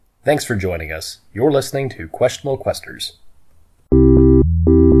Thanks for joining us. You're listening to Questionable Questers.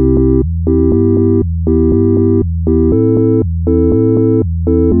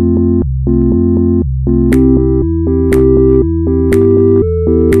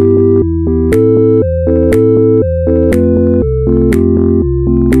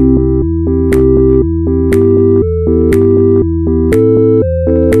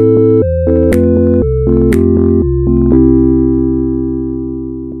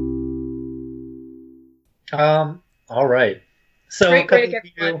 All right. So Great a couple break, of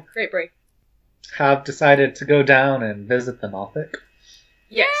everyone. you Great break. have decided to go down and visit the Nothic.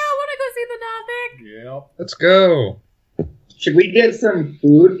 Yes. Yeah, I want to go see the Nothic. Yeah. Let's go. Should we get some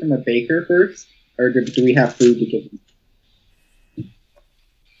food from the baker first? Or do we have food to give them?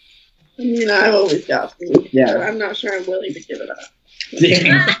 I mean, I've always got food. Yeah. But I'm not sure I'm willing to give it up.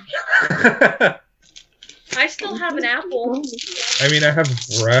 I still have an apple. I mean, I have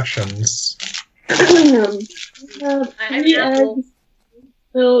rations. I I have an apple. eggs,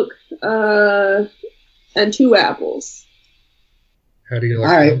 milk, and 2 apples. How do you like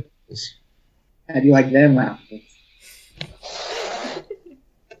All right. apples? How do you like them apples?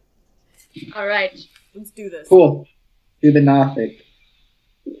 All right. Let's do this. Cool. Do the Nothic.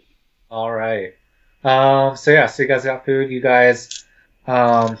 All right. So you guys got food. You guys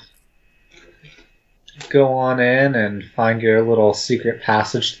go on in and find your little secret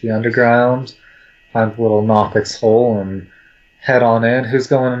passage to the underground. Find the little Nothic's hole and head on in. Who's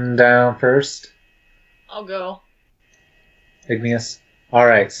going down first? I'll go. Igneous. All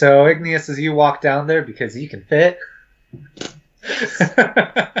right. So Igneous, as you walk down there, because you can fit.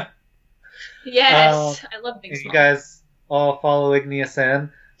 Yes. I love being You small. guys all follow Igneous in.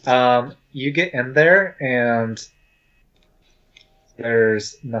 You get in there, and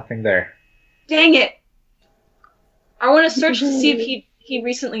there's nothing there. Dang it. I want to search to see if he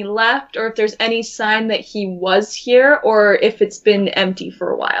recently left, or if there's any sign that he was here, or if it's been empty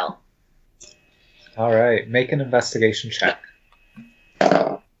for a while. All right. Make an investigation check.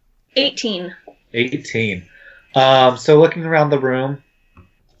 18. 18. So looking around the room,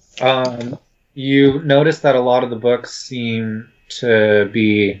 you notice that a lot of the books seem to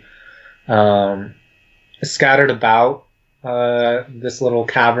be scattered about this little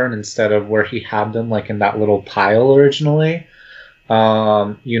cavern instead of where he had them, like in that little pile originally.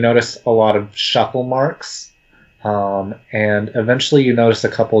 You notice a lot of shuffle marks, and eventually you notice a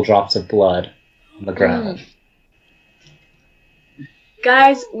couple drops of blood on the ground.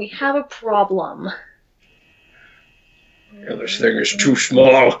 Guys, we have a problem. Yeah, this thing is too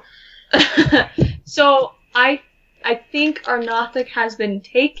small. So, I think our Nothic has been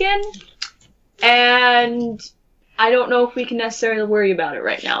taken, and I don't know if we can necessarily worry about it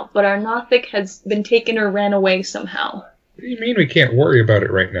right now, but our Nothic has been taken or ran away somehow. What do you mean we can't worry about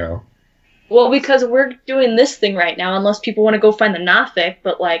it right now? Well, because we're doing this thing right now, unless people want to go find the Nothic,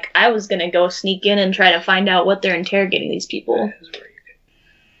 but, like, I was gonna go sneak in and try to find out what they're interrogating these people.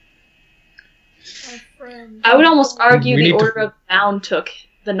 I would almost argue We the need to- Order of Bound took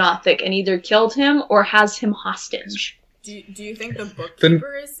the Nothic and either killed him or has him hostage. Do you think the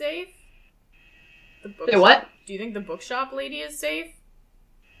bookkeeper is safe? The book Say what? Do you think the bookshop lady is safe?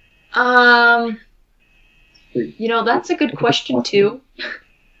 You know, that's a good question, too.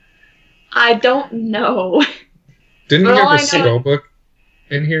 I don't know. Didn't Well, you I have a know- spell book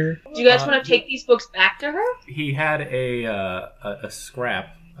in here? Do you guys want to take these books back to her? He had a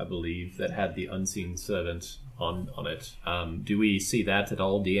scrap, I believe, that had the unseen servant on it. Do we see that at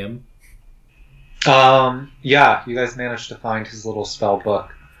all, DM? Yeah, you guys managed to find his little spell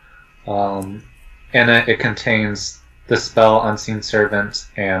book. And it contains the spell Unseen Servant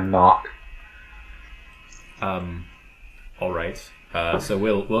and Knock. All right. So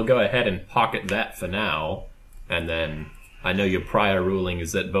we'll go ahead and pocket that for now, and then I know your prior ruling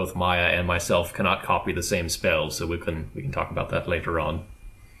is that both Maya and myself cannot copy the same spell, so we can talk about that later on.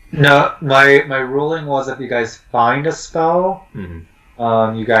 No, my ruling was if you guys find a spell,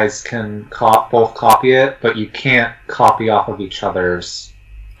 you guys can both copy it, but you can't copy off of each other's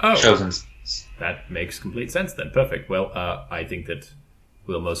chosen spells. That makes complete sense then. Perfect. Well, I think that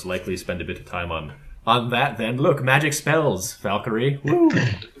we'll most likely spend a bit of time on that then. Look, magic spells, Valkyrie. Woo!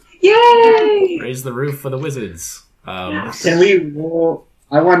 Yay! Raise the roof for the wizards. Can we roll?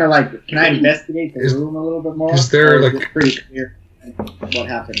 I want to, can I investigate the room a little bit more? Is there, Or is like- it pretty clear what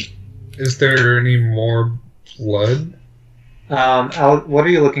happened? Is there any more blood? What are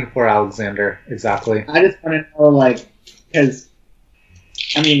you looking for, Alexander, exactly? I just want to know, because,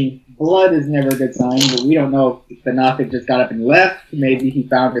 blood is never a good sign, but we don't know if the Nothic just got up and left. Maybe he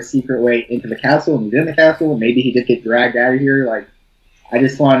found a secret way into the castle and he's in the castle. Maybe he just get dragged out of here, I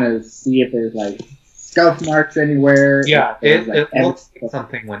just want to see if there's like scuff marks anywhere. Yeah, if there's, it looks like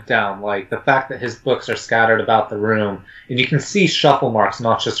something went down. Like the fact that his books are scattered about the room, and you can see shuffle marks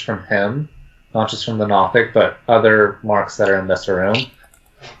not just from him, not just from the Nothic, but other marks that are in this room.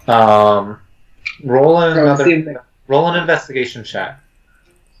 Roll an investigation check.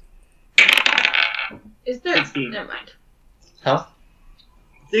 Is there? 16. Never mind. Huh?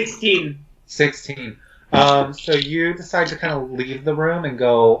 16. 16. So you decide to kind of leave the room and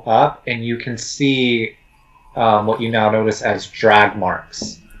go up, and you can see what you now notice as drag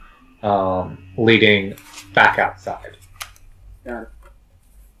marks leading back outside. Got it.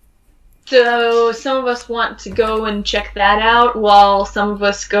 So some of us want to go and check that out, while some of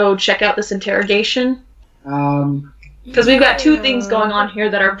us go check out this interrogation. Because we've got two things going on here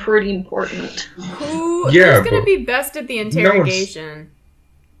that are pretty important. Who's Yeah, gonna but be best at the interrogation?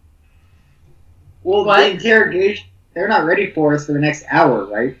 Well, What? the interrogation, they're not ready for us for the next hour,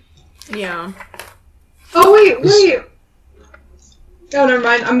 right? Yeah. Oh, wait. Oh, never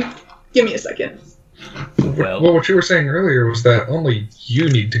mind. Give me a second. Well, what you were saying earlier was that only you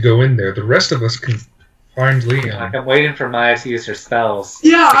need to go in there. The rest of us can find Like, Leon. I'm waiting for Maya to use her spells.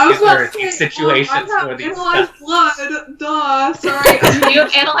 Yeah, I was Give her about to these say, situations I where have these analyzed spells. blood. Duh, sorry. You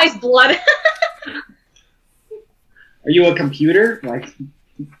have analyzed blood. Are you a computer? Like,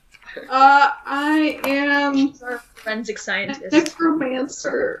 I am Forensic scientist.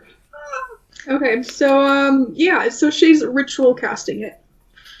 necromancer. Okay, so, yeah, so she's ritual casting it.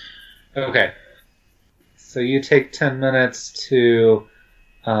 Okay. So you take 10 minutes to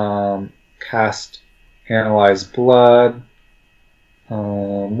cast Analyze Blood.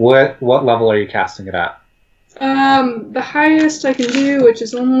 What level are you casting it at? The highest I can do, which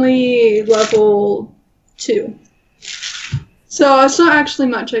is only level 2. So it's not actually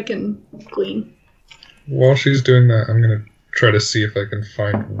much I can glean. While she's doing that, I'm going to try to see if I can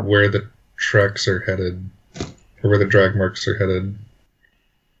find where the tracks are headed, or where the drag marks are headed.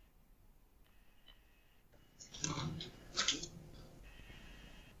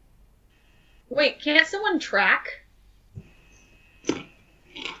 Wait, can't someone track?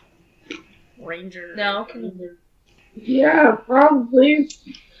 Ranger. No. Can... Yeah, probably.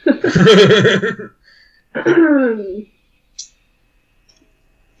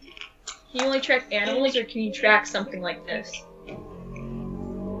 Can you only track animals, or can you track something like this?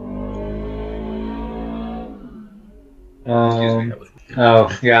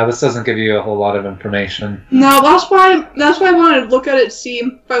 Oh, yeah, this doesn't give you a whole lot of information. No, that's why I wanted to look at it to see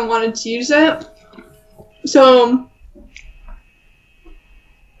if I wanted to use it. So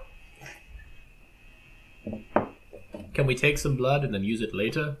can we take some blood and then use it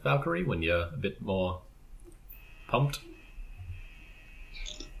later, Valkyrie, when you're a bit more pumped?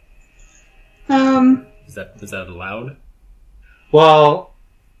 Is that allowed? Well,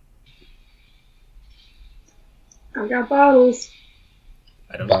 I got bottles.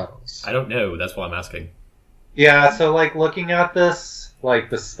 I don't Bottles. I don't know. That's why I'm asking. yeah, so like looking at this, like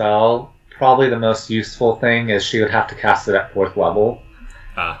the spell, probably the most useful thing is she would have to cast it at 4th level.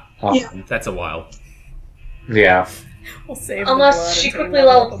 Yeah. That's a while. Yeah. We'll save the Unless blood she until we quickly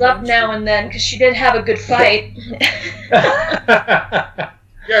level levels a up bunch. now and then, because she did have a good fight.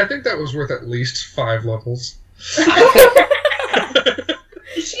 Yeah, I think that was worth at least 5 levels.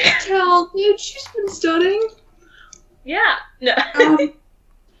 She can tell, dude. She's been studying. Yeah. No.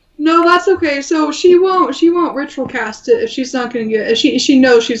 No, that's okay. So she won't ritual cast it if she's not gonna get. If she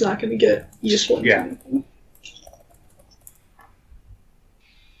knows she's not gonna get useful. Yeah.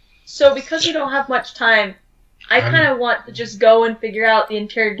 So because we don't have much time, I kind of want to just go and figure out the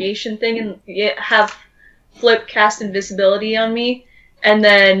interrogation thing and have Flip cast invisibility on me, and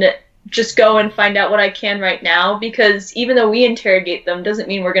then just go and find out what I can right now, because even though we interrogate them, doesn't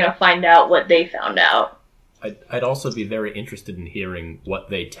mean we're going to find out what they found out. I'd also be very interested in hearing what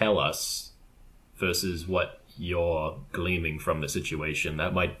they tell us versus what you're gleaming from the situation.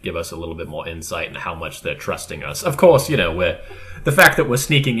 That might give us a little bit more insight into how much they're trusting us. Of course, the fact that we're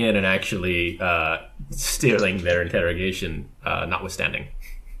sneaking in and actually stealing their interrogation notwithstanding.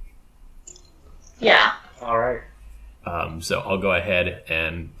 Yeah. All right. So I'll go ahead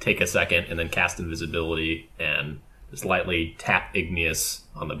and take a second and then cast invisibility and just lightly tap Igneous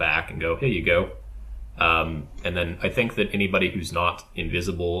on the back and go, here you go. And then I think that anybody who's not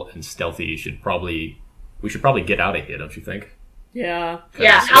invisible and stealthy we should probably get out of here, don't you think? Yeah.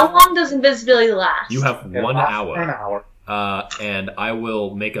 Yeah. How long does invisibility last? You have It 1 lasts hour. for an hour. And I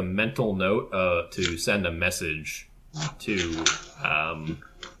will make a mental note to send a message to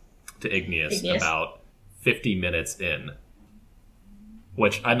Igneous about 50 minutes in.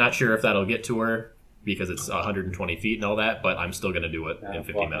 Which I'm not sure if that'll get to her because it's 120 feet and all that, but I'm still going to do it in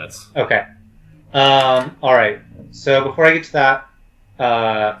 50 minutes. Okay. Alright. So before I get to that,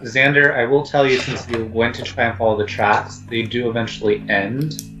 Xander, I will tell you, since you went to try and follow the tracks, they do eventually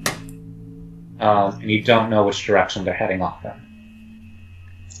end. And you don't know which direction they're heading off in.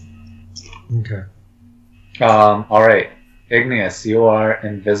 Okay. Alright. Igneous, you are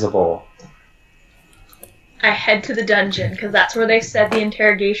invisible. I head to the dungeon, because that's where they said the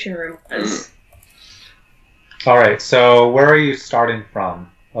interrogation room was. Alright, so where are you starting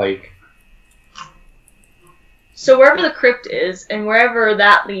from? Like... So wherever the crypt is, and wherever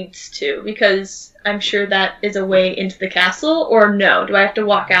that leads to, because I'm sure that is a way into the castle, or no? Do I have to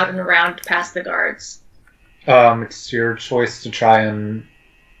walk out and around past the guards? It's your choice to try and...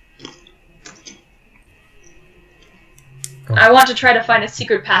 I want to try to find a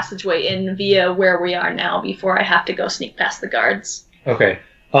secret passageway in via where we are now before I have to go sneak past the guards. Okay.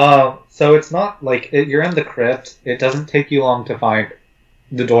 So it's not like... you're in the crypt. It doesn't take you long to find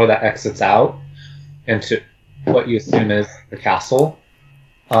the door that exits out into what you assume is the castle.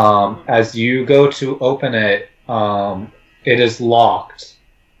 As you go to open it, it is locked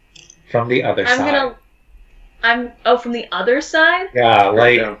from the other side. From the other side?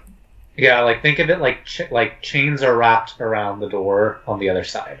 Yeah, like think of it like chains are wrapped around the door on the other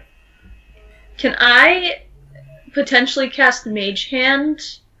side. Can I potentially cast Mage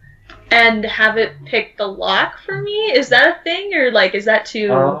Hand and have it pick the lock for me? Is that a thing, or like is that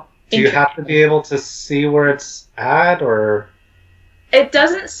too? Do you have to be able to see where it's at, or? It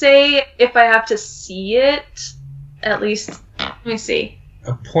doesn't say if I have to see it. At least, let me see.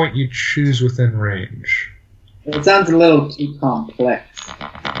 A point you choose within range. It sounds a little too complex.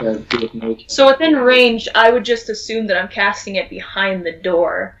 So within range, I would just assume that I'm casting it behind the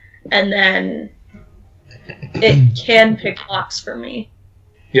door, and then it can pick locks for me.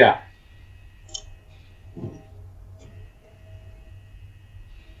 Yeah.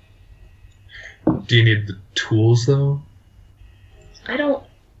 Do you need the tools, though?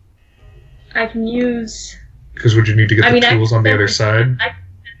 I can use... Because would you need to get the tools on the other side?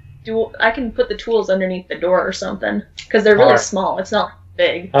 I can put the tools underneath the door or something, because they're really small. It's not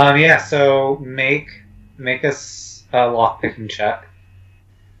big. Yeah, so make us a lockpicking check.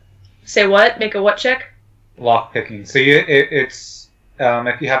 Say what? Make a what check? Lockpicking. So it's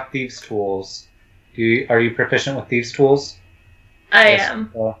if you have thieves' tools, are you proficient with thieves' tools? I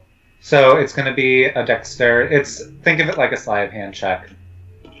am. So it's going to be a dexterity. Think of it like a sleight of hand check.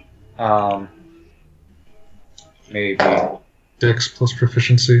 Maybe. Dex plus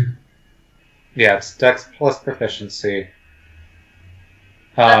proficiency. Yeah, it's Dex plus proficiency.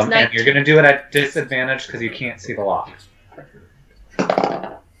 That's and you're going to do it at disadvantage because you can't see the lock.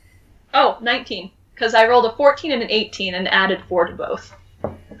 Oh, 19. Because I rolled a 14 and an 18 and added 4 to both.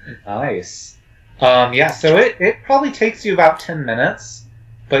 Nice. Yeah, so it probably takes you about 10 minutes,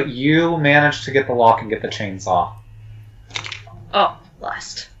 but you manage to get the lock and get the chains off. Oh,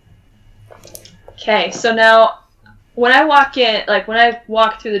 blessed. Okay, so now when I walk in, like when I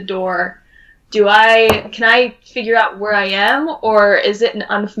walk through the door, can I figure out where I am, or is it an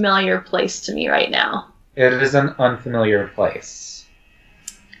unfamiliar place to me right now? It is an unfamiliar place.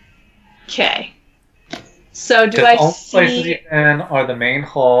 Okay. So do I see... All places you're in are the main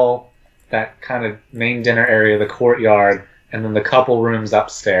hall, that kind of main dinner area, the courtyard, and then the couple rooms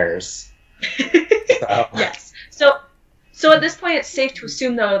upstairs. Yes. So at this point, it's safe to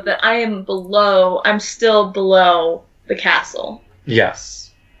assume, though, that I'm still below the castle.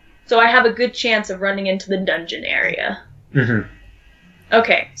 Yes. So I have a good chance of running into the dungeon area. Mm-hmm.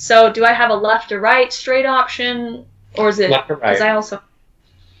 Okay, so do I have a left or right straight option? Or is it... Left or right. Because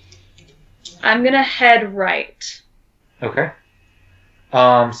I'm gonna head right. Okay.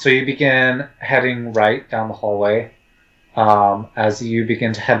 So you begin heading right down the hallway. As you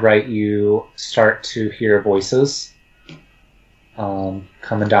begin to head right, you start to hear voices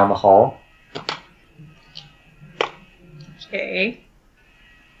coming down the hall. Okay.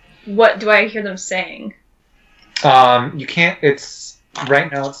 What do I hear them saying? You can't...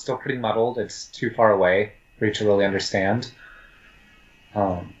 Right now, it's still pretty muddled. It's too far away for you to really understand.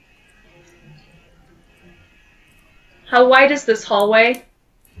 How wide is this hallway?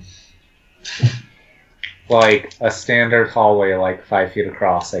 Like a standard hallway, like 5 feet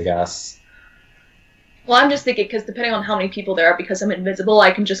across, I guess. Well, I'm just thinking, because depending on how many people there are, because I'm invisible,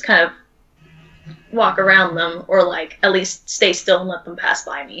 I can just kind of walk around them, or like at least stay still and let them pass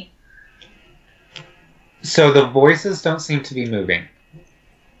by me. So the voices don't seem to be moving.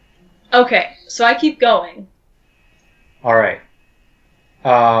 Okay, so I keep going. Alright.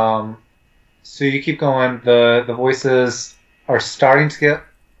 So you keep going. The voices are starting to get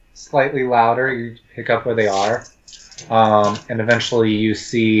slightly louder. You pick up where they are. And eventually you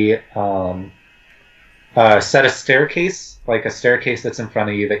see a set of staircase, like a staircase that's in front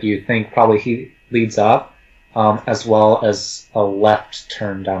of you that you think probably leads up, as well as a left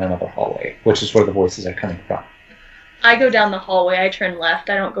turn down another hallway, which is where the voices are coming from. I go down the hallway. I turn left.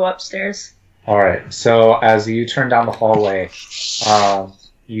 I don't go upstairs. All right. So as you turn down the hallway,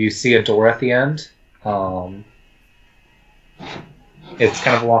 you see a door at the end. It's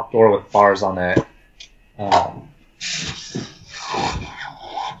kind of a locked door with bars on it.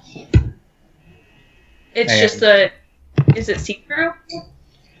 It's just a... Is it see-through?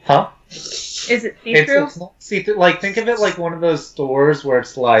 Huh? Is it see-through? It's not see-through. Like, think of it like one of those doors where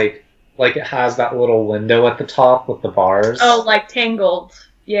it's like it has that little window at the top with the bars. Oh, like Tangled.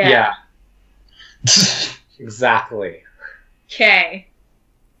 Yeah. Exactly. Okay.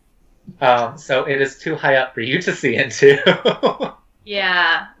 So it is too high up for you to see into.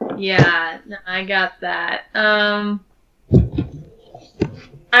 Yeah. No, I got that.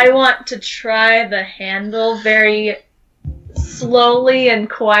 I want to try the handle very slowly and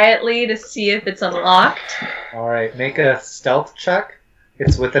quietly to see if it's unlocked. All right, make a stealth check.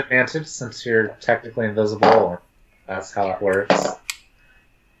 It's with advantage since you're technically invisible. That's how it works.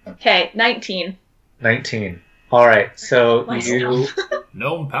 Okay, 19. 19. All right, so you...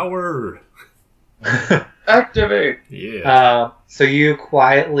 Gnome power! Activate! Yeah. So you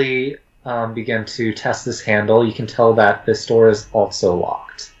quietly begin to test this handle. You can tell that this door is also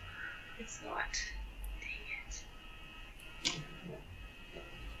locked. It's locked. Dang it.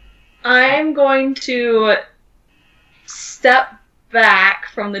 I'm going to step back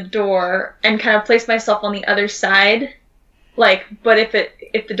from the door and kind of place myself on the other side. But if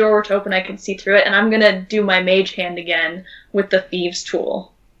the door were to open, I could see through it, and I'm gonna do my mage hand again with the thieves'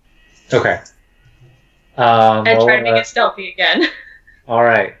 tool. Okay. And try to make it stealthy again. All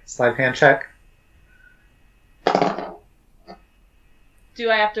right, sleight of hand check. Do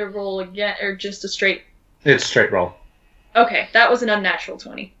I have to roll again, or just a straight? It's straight roll. Okay, that was an unnatural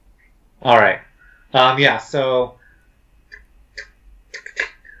 20. All right. Yeah. So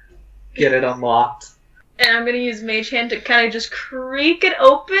get it unlocked. And I'm gonna use mage hand to kind of just creak it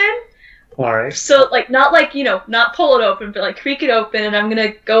open. All right. So, not pull it open, but, creak it open, and I'm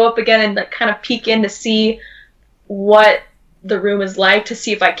gonna go up again and, kind of peek in to see what the room is like, to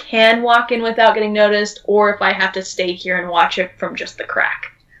see if I can walk in without getting noticed, or if I have to stay here and watch it from just the crack.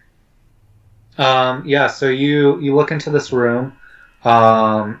 Yeah, so you look into this room.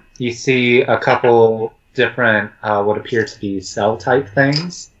 You see a couple different, what appear to be cell-type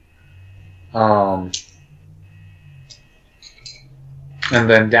things. And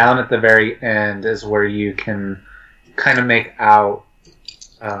then down at the very end is where you can kind of make out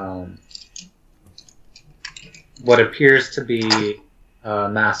what appears to be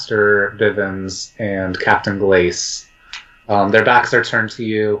Master Bivens and Captain Glace. Their backs are turned to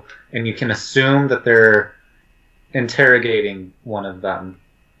you, and you can assume that they're interrogating one of them,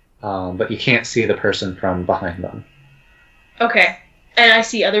 but you can't see the person from behind them. Okay. And I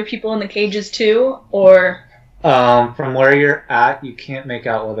see other people in the cages too, or... From where you're at, you can't make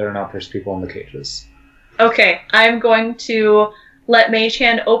out whether or not there's people in the cages. Okay, I'm going to let Mage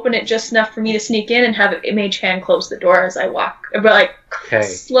Hand open it just enough for me to sneak in and have Mage Hand close the door as I walk. But,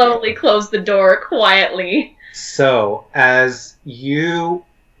 slowly close the door quietly. So, as you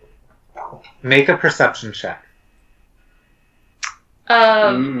make a perception check.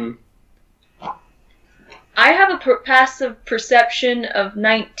 I have a passive perception of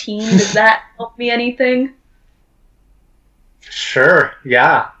 19. Does that help me anything? Sure,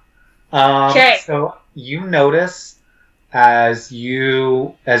 yeah. Okay. So you notice as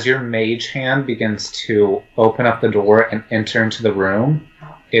your mage hand begins to open up the door and enter into the room,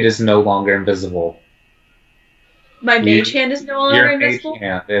 it is no longer invisible. My mage hand is no longer invisible? Your mage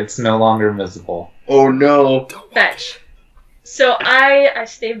hand, it's no longer invisible. Oh no. Fetch. So I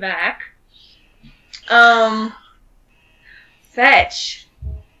stay back. Fetch.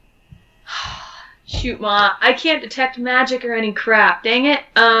 Shoot, Ma. I can't detect magic or any crap. Dang it.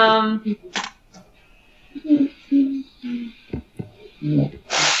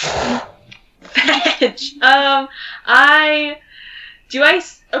 Fetch.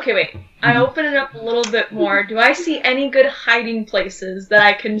 Okay, wait. I open it up a little bit more. Do I see any good hiding places that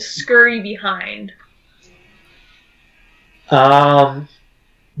I can scurry behind? I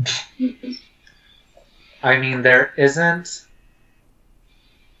mean, there isn't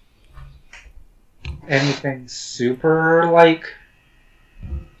anything super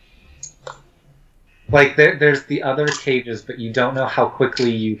there's the other cages, but you don't know how quickly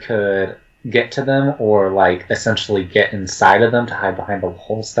you could get to them or like essentially get inside of them to hide behind the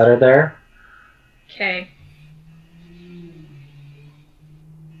walls that are there. Okay.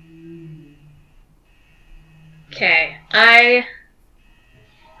 Okay,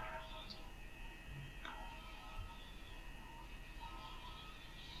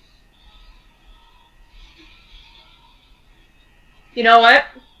 You know what?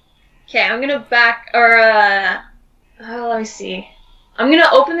 Okay, I'm gonna let me see. I'm gonna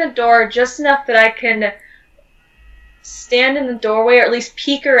open the door just enough that I can stand in the doorway or at least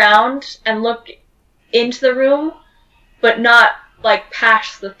peek around and look into the room, but not, like,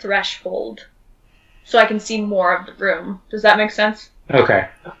 past the threshold. So I can see more of the room. Does that make sense? Okay.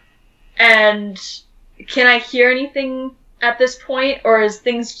 And can I hear anything at this point, or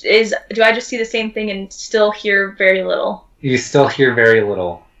do I just see the same thing and still hear very little? You still hear very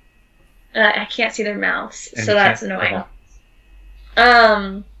little. I can't see their mouths, And so you that's can't- annoying.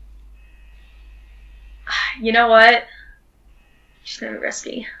 yeah. You know what? Just gonna be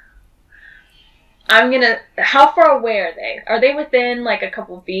risky. How far away are they? Are they within, like, a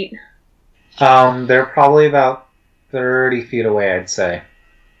couple feet? They're probably about 30 feet away, I'd say.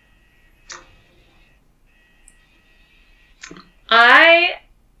 Let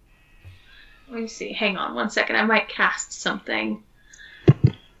me see. Hang on one second. I might cast something.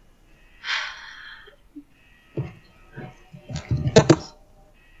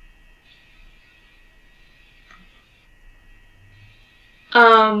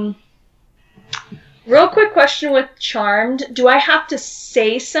 Real quick question with Charmed. Do I have to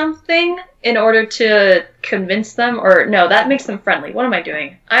say something in order to convince them? Or no, that makes them friendly. What am I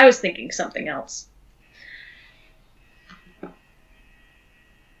doing? I was thinking something else.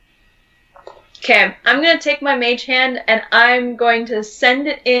 Okay, I'm going to take my mage hand and I'm going to send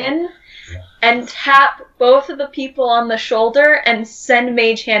it in and tap both of the people on the shoulder and send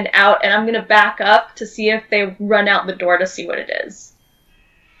mage hand out, and I'm going to back up to see if they run out the door to see what it is.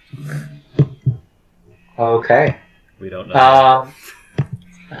 Okay. We don't know.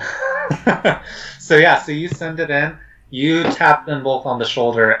 So you send it in. You tap them both on the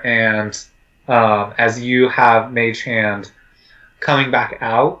shoulder, and as you have Mage Hand coming back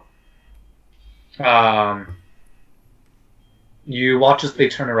out, you watch as they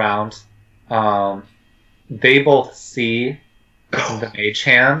turn around. They both see the Mage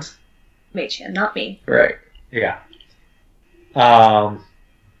Hand. Mage hand, not me. Right. Yeah.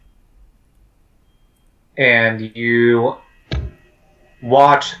 And you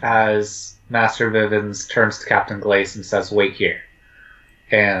watch as Master Vivens turns to Captain Glace and says, "Wait here."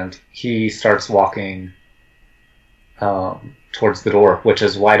 And he starts walking towards the door, which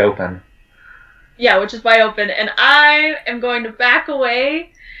is wide open. Yeah, which is wide open. And I am going to back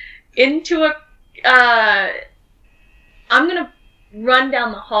away into a... I'm going to run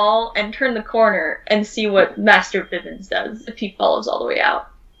down the hall and turn the corner and see what Master Vivens does, if he follows all the way out.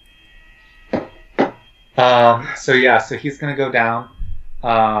 So he's going to go down.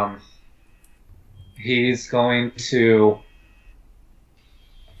 He's going to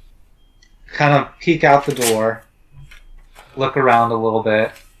kind of peek out the door, look around a little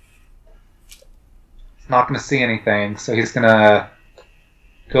bit. He's not going to see anything, so he's going to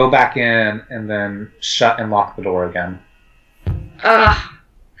go back in and then shut and lock the door again. Ugh,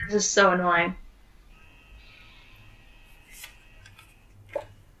 this is so annoying.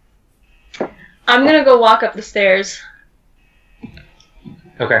 I'm gonna go walk up the stairs.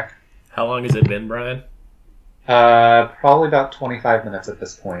 Okay. How long has it been, Brian? Probably about 25 minutes at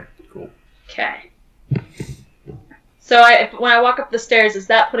this point. Cool. Okay. So when I walk up the stairs, is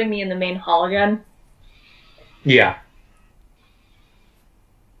that putting me in the main hall again? Yeah.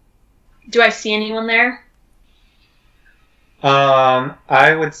 Do I see anyone there?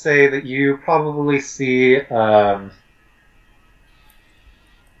 I would say that you probably see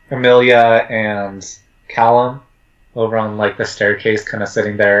Amelia and Callum over on like the staircase, kind of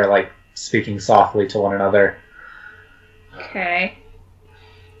sitting there, like speaking softly to one another. Okay.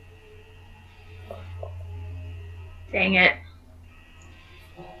 Dang it.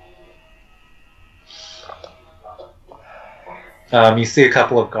 You see a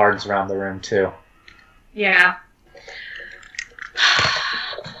couple of guards around the room too. Yeah.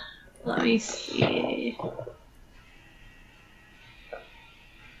 Let me see.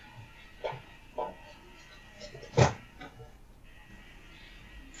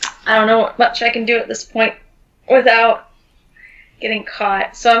 I don't know what much I can do at this point without getting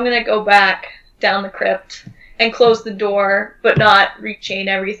caught. So I'm gonna go back down the crypt and close the door, but not rechain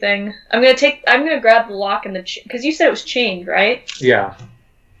everything. I'm gonna grab the lock and the because you said it was chained, right? Yeah.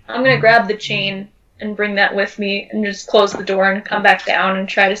 I'm gonna grab the chain and bring that with me and just close the door and come back down and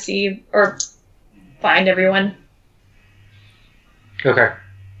try to see or find everyone. Okay.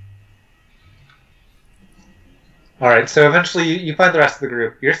 Alright, so eventually you find the rest of the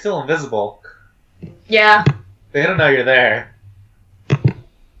group. You're still invisible. Yeah. They don't know you're there.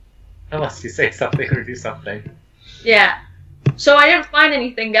 Unless you say something or do something. Yeah. So I didn't find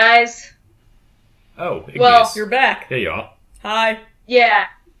anything, guys. Oh, Igneous. Well, You're back. There you are. Hi. Yeah.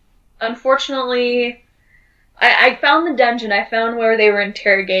 Unfortunately, I found the dungeon. I found where they were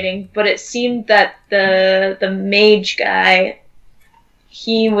interrogating, but it seemed that the mage guy,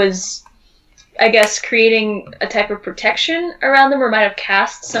 he was, I guess, creating a type of protection around them, or might have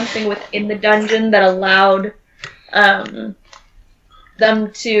cast something within the dungeon that allowed them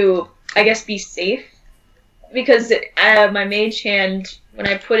to, I guess, be safe. Because my mage hand, when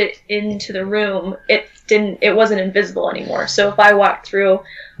I put it into the room, it wasn't invisible anymore. So if I walked through,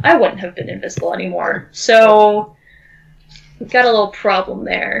 I wouldn't have been invisible anymore. So we got a little problem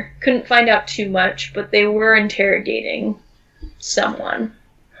there. Couldn't find out too much, but they were interrogating someone.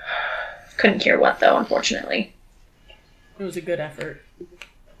 Couldn't hear what though, unfortunately. It was a good effort.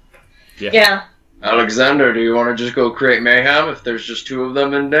 Yeah. Alexander, do you want to just go create mayhem if there's just two of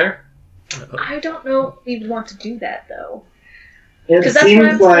them in there? I don't know if we'd want to do that though. It Because that's what seems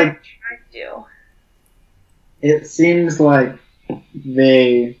I'm like trying to do. it seems like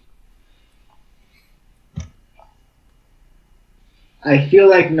they. I feel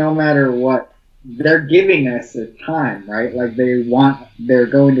like no matter what, they're giving us a time, right? Like they're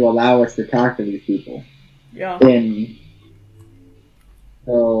going to allow us to talk to these people. Yeah.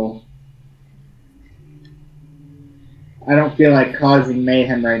 So I don't feel like causing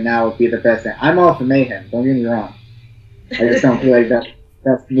mayhem right now would be the best thing. I'm all for mayhem, don't get me wrong. I just don't feel like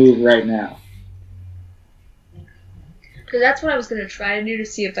that's the move right now. Because that's what I was going to try to do to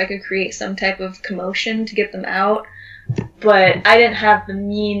see if I could create some type of commotion to get them out. But I didn't have the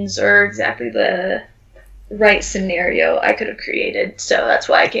means or exactly the right scenario I could have created. So that's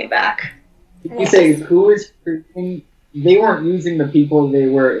why I came back. You say who is creating? They weren't using the people they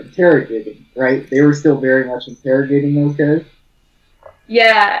were interrogating, right? They were still very much interrogating those guys?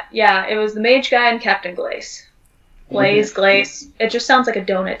 Yeah. It was the mage guy and Captain Glace. Glace. It just sounds like a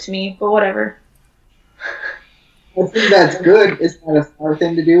donut to me, but whatever. I think that's good. It's not a smart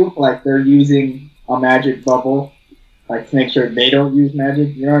thing to do. Like, they're using a magic bubble, like, to make sure they don't use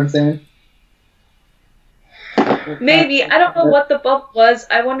magic. You know what I'm saying? Maybe. I don't know what the bubble was.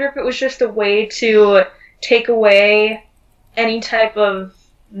 I wonder if it was just a way to take away any type of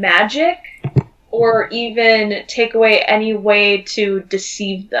magic, or even take away any way to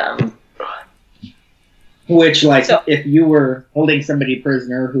deceive them. Which, like, if you were holding somebody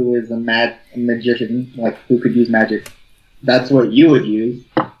prisoner who is a magician, like, who could use magic, that's what you would use.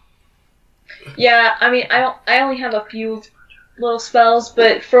 Yeah, I mean, I only have a few little spells,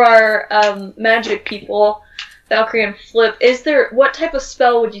 but for our magic people, Valkyrie and Flip, what type of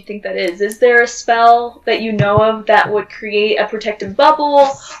spell would you think that is? Is there a spell that you know of that would create a protective bubble,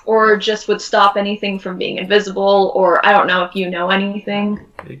 or just would stop anything from being invisible, or I don't know if you know anything?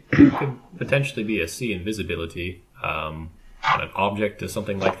 It could potentially be a see invisibility on an object or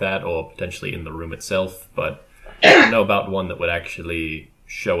something like that, or potentially in the room itself, but I don't know about one that would actually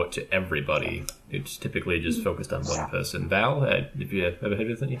show it to everybody. It's typically just focused on one person. Val, have you ever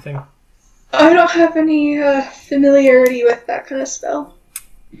heard of anything? I don't have any familiarity with that kind of spell.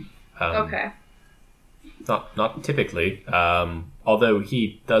 Okay. Not typically, although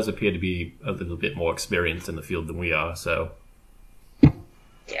he does appear to be a little bit more experienced in the field than we are, so...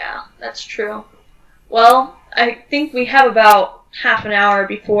 Yeah, that's true. Well, I think we have about half an hour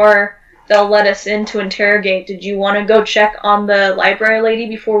before they'll let us in to interrogate. Did you want to go check on the library lady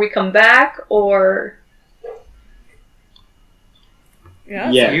before we come back, or...?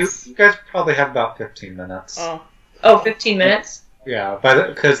 Yeah. Yes. You guys probably have about 15 minutes. Oh, 15 minutes? Yeah,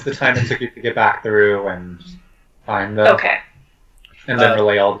 because the time it took you to get back through and find them. Okay. And then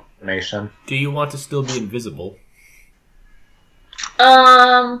relay all the information. Do you want to still be invisible?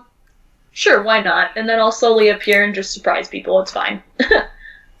 Sure, why not? And then I'll slowly appear and just surprise people, it's fine.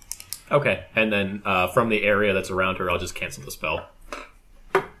 Okay, and then from the area that's around her, I'll just cancel the spell.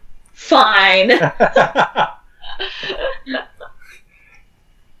 Fine.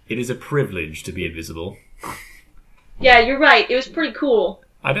 It is a privilege to be invisible. Yeah, you're right. It was pretty cool.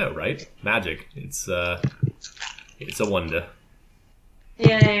 I know, right? Magic. It's a wonder.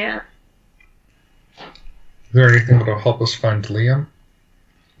 Yeah. Is there anything that'll help us find Liam?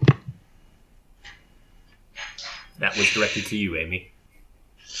 That was directed to you, Amy.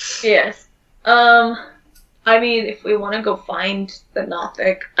 Yes. I mean, if we want to go find the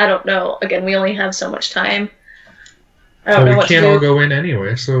Nothic, I don't know. Again, we only have so much time. I don't know we what to can't do. all go in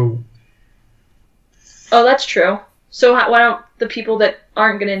anyway, so Oh, that's true. So why don't the people that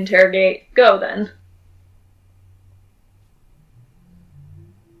aren't going to interrogate go then?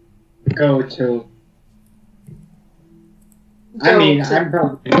 Go to. Go I mean,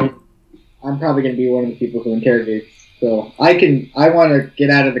 to- I'm probably gonna be one of the people who interrogates. So I want to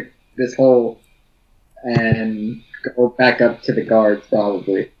get out of this hole and go back up to the guards.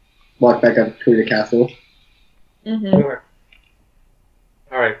 Probably walk back up to the castle. Mhm. Sure.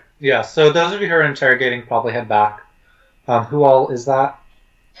 All right. Yeah. So those of you who are interrogating probably head back. Who all is that?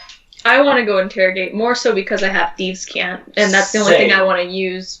 I want to go interrogate, more so because I have Thieves' Cant, and that's the only thing Same. I want to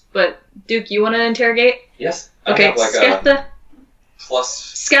use. But, Duke, you want to interrogate? Yes. Okay, I have like Scatha. a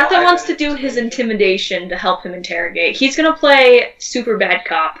plus. Scatha 5 wants to do his intimidation to help him interrogate. He's gonna play super bad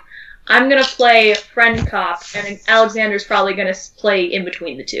cop. I'm gonna play friend cop, and Alexander's probably gonna play in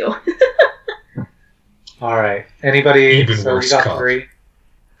between the two. All right. Anybody? Even So we worse got cop. 3.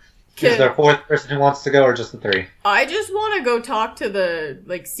 Is there a 4th person who wants to go, or just the 3? I just want to go talk to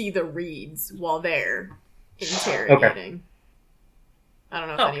see the reeds while they're interrogating. I don't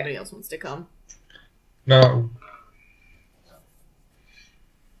know if Okay. anybody else wants to come. no.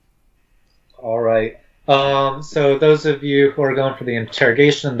 All right. So those of you who are going for the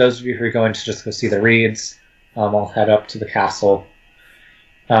interrogation, and those of you who are going to just go see the reeds, I'll head up to the castle.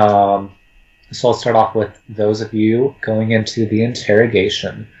 So I'll start off with those of you going into the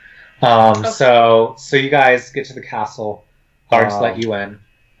interrogation. So you guys get to the castle. Guards let you in.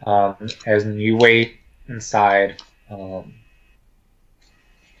 As you wait inside of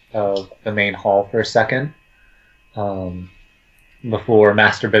the main hall for a second. Before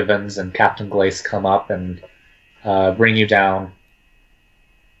Master Bivens and Captain Glace come up and bring you down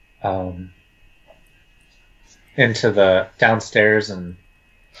into the downstairs and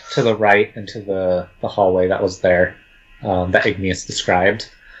to the right into the hallway that was there that Igneous described.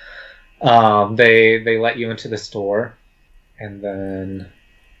 They let you into this door, and then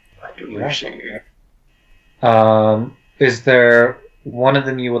is there one of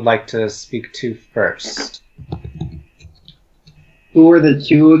them you would like to speak to first? Who are the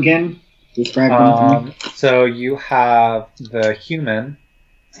two again? Describe them to me. So you have the human,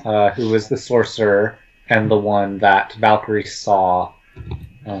 who is the sorcerer, and the one that Valkyrie saw,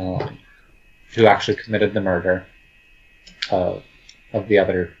 who actually committed the murder of the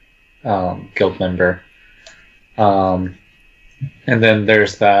other guild member. And then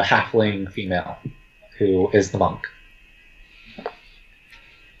there's the halfling female, who is the monk.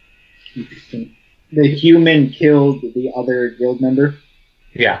 Interesting. The human killed the other guild member,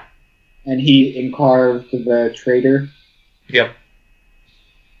 Yeah. and he encarved the traitor. Yep.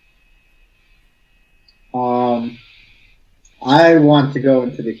 I want to go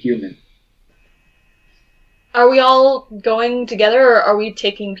into the human. Are we all going together, or are we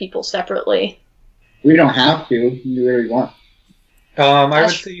taking people separately? We don't have to. You can do whatever you want. I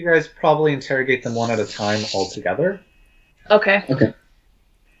would say you guys probably interrogate them one at a time altogether. Okay.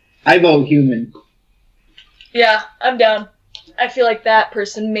 I vote human. Yeah, I'm down. I feel like that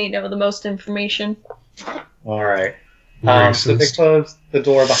person may know the most information. All right. So Racist. they close the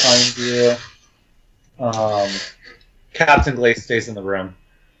door behind you. Captain Glace stays in the room.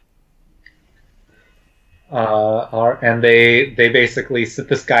 And they basically sit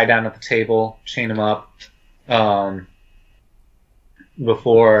this guy down at the table, chain him up,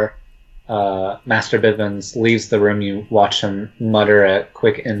 before Master Bivens leaves the room. You watch him mutter a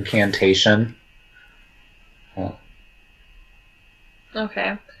quick incantation.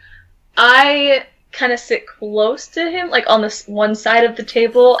 Okay. I kind of sit close to him, like on this one side of the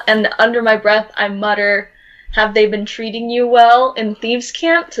table, and under my breath I mutter, "Have they been treating you well in Thieves'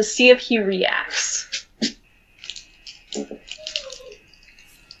 Camp?" to see if he reacts.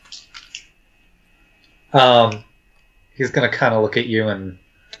 He's gonna kind of look at you and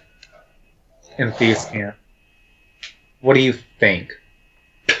in Thieves' Camp. What do you think?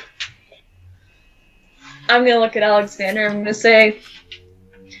 I'm gonna look at Alexander and I'm gonna say,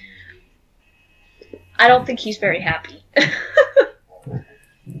 I don't think he's very happy.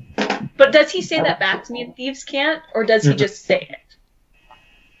 But does he say that back to me in Thieves' Camp, or does he just say it?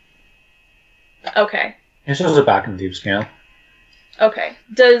 Okay. He shows it back in Thieves' Camp. Okay.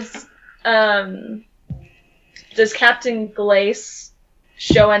 Does Captain Glace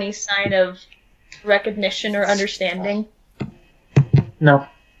show any sign of recognition or understanding? No.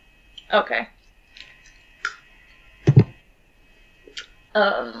 Okay.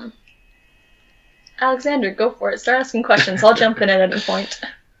 Alexander, go for it. Start asking questions. I'll jump in at any point.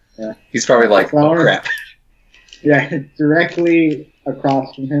 He's probably like, oh Flowers. crap. Yeah, directly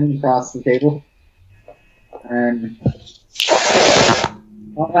across from him, across the table. And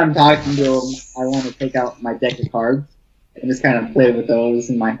while I'm talking to him, I want to take out my deck of cards and just kind of play with those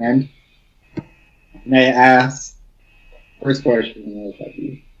in my hand. And I ask, first question,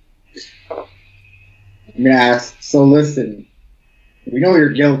 I'm going to ask, so listen, we know you're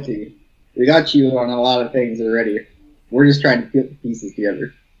guilty. We got you on a lot of things already. We're just trying to put the pieces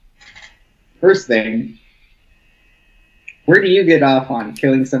together. First thing, where do you get off on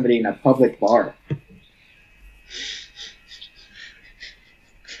killing somebody in a public bar?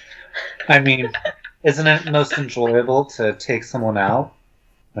 I mean, isn't it most enjoyable to take someone out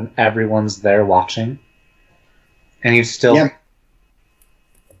when everyone's there watching? And you still... Yeah.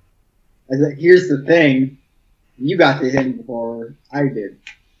 I said, here's the thing. You got to him before I did.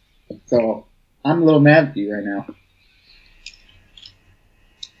 So, I'm a little mad at you right now.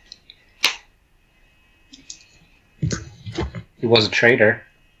 He was a traitor.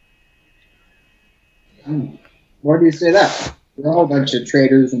 Why do you say that? You're all a bunch of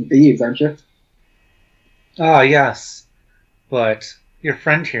traitors and thieves, aren't you? Ah, yes. But your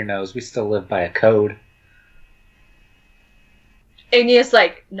friend here knows we still live by a code. Igneous,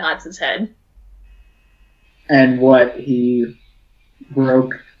 nods his head. And what, he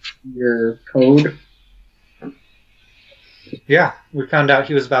broke your code? Yeah, we found out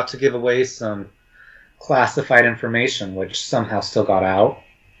he was about to give away some classified information, which somehow still got out.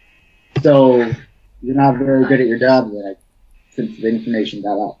 So, you're not very good at your job yet, since the information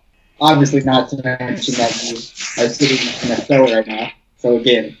got out. Obviously not to mention that you are sitting in a cell right now. So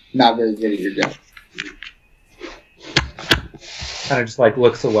again, not very good at your job. Kind of just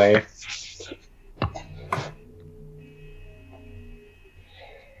looks away.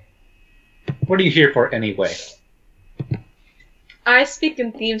 What are you here for anyway? I speak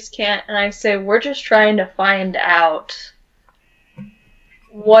in Thieves' Cant, and I say we're just trying to find out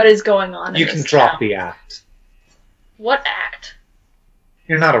what is going on You in can this drop town. the act. What act?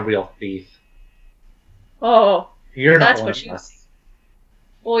 You're not a real thief. Oh, You're not that's one what of you... us.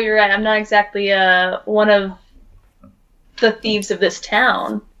 Well, you're right. I'm not exactly one of the thieves of this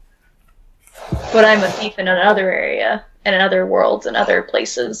town. But I'm a thief in another area, and in other worlds, and other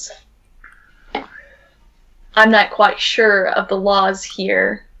places. I'm not quite sure of the laws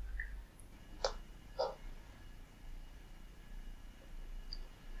here.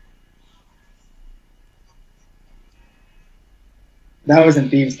 That was in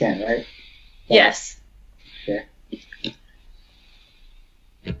Thieves' Cant, right? Yes. Okay.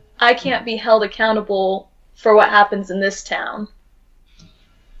 I can't be held accountable for what happens in this town.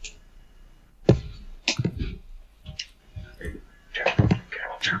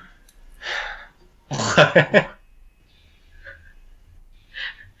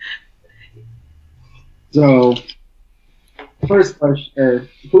 So, first question,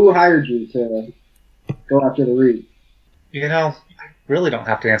 who hired you to go after the reed? You know, I really don't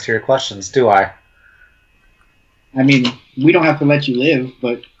have to answer your questions, do I? I mean, we don't have to let you live,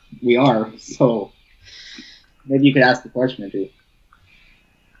 but we are, so maybe you could ask the question or two.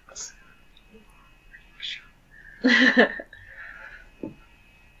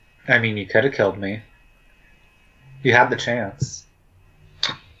 I mean, you could have killed me. You had the chance.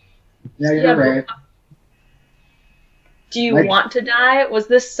 Yeah, you're Yeah, right. Do you want to die? Was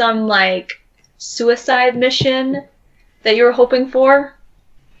this some, suicide mission that you were hoping for?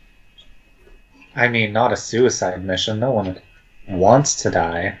 I mean, not a suicide mission. No one wants to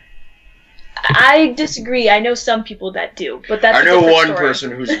die. I disagree. I know some people that do, but that's I a know different one story.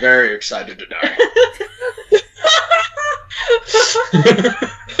 person who's very excited to die.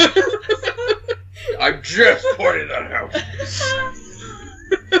 I've just pointed that out.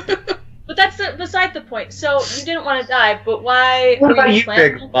 But that's beside the point. So you didn't want to die, but why? What were about you,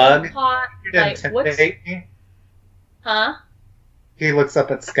 planning big on bug? getting caught? You didn't intimidate me. Huh? He looks up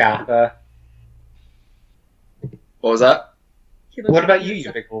at Scatha. What was that? What about you,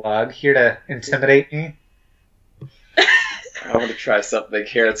 you big bug? Here to intimidate me? I'm gonna try something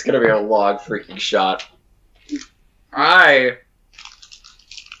here. It's gonna be a long freaking shot. I'm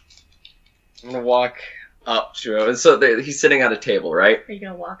gonna walk up to him. So he's sitting at a table, right? Are you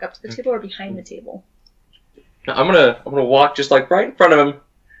gonna walk up to the table or behind the table? I'm gonna walk just right in front of him,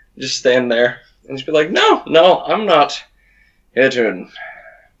 just stand there, and just be like, no, I'm not here to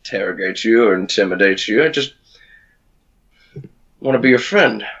interrogate you or intimidate you. I just want to be your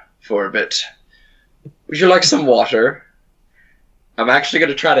friend for a bit. Would you like some water? I'm actually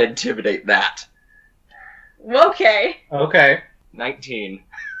gonna try to intimidate that. Okay. Okay. 19.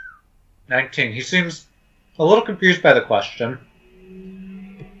 19. He seems a little confused by the question.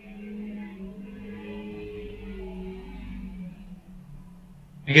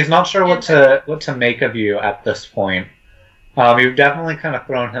 He's not sure what to make of you at this point. You've definitely kind of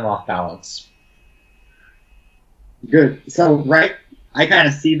thrown him off balance. Good. So, right, I kind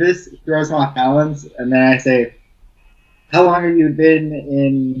of see this, it throws him off balance, and then I say, how long have you been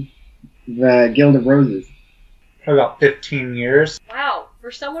in the Guild of Roses? For about 15 years. Wow,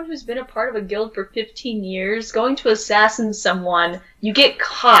 for someone who's been a part of a guild for 15 years, going to assassin someone, you get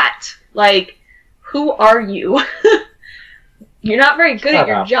caught. Like, who are you? You're not very good at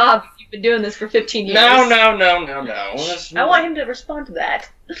your job if you've been doing this for 15 years. No. I want him to respond to that.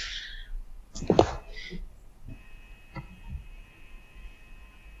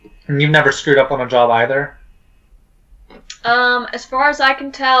 And you've never screwed up on a job either? As far as I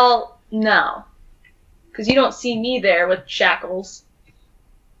can tell, no. Because you don't see me there with shackles.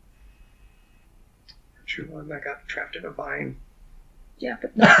 True one that got trapped in a vine. Yeah,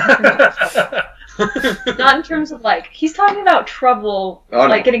 but not in terms of, like, he's talking about trouble,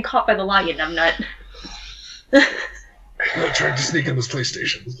 getting caught by the lion, I'm not. I tried to sneak in this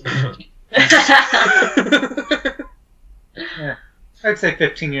PlayStation. Yeah. I'd say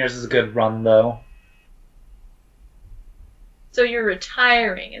 15 years is a good run, though. So you're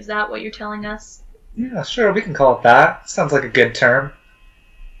retiring, is that what you're telling us? Yeah, sure, we can call it that. Sounds like a good term.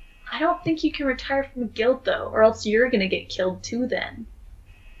 I don't think you can retire from a guild, though, or else you're gonna get killed too then.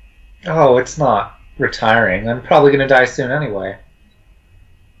 Oh, it's not retiring. I'm probably gonna die soon anyway.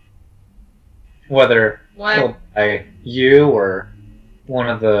 Whether killed by you or one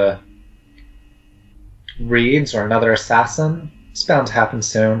of the Reeds or another assassin, it's bound to happen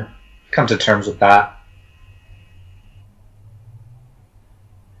soon. Come to terms with that.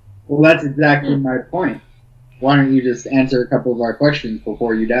 Well, that's exactly my point. Why don't you just answer a couple of our questions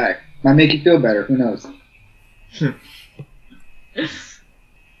before you die? Might make you feel better, who knows?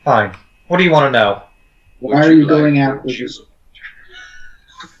 Fine. What do you want to know? Why are you going after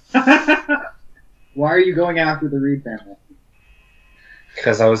Why are you going after the Reed family?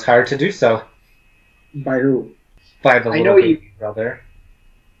 Because I was hired to do so. By who? By the little baby brother,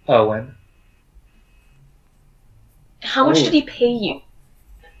 Owen. How much did he pay you?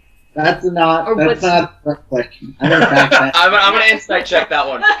 That's not the question. I'm gonna back that. I'm gonna insight check that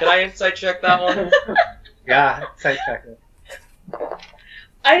one. Can I insight check that one? Yeah, insight check it.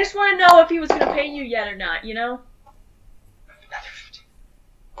 I just want to know if he was going to pay you yet or not, you know?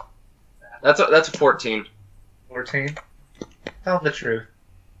 That's a 14. 14? Tell the truth.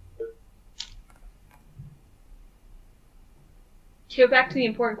 Go back to the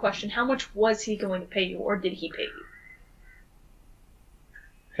important question. How much was he going to pay you, or did he pay you?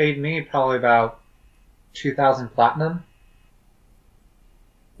 Paid me probably about 2,000 platinum.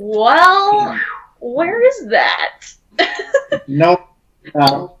 Well, where is that? Nope.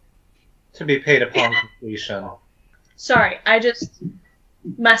 To be paid upon completion. Sorry,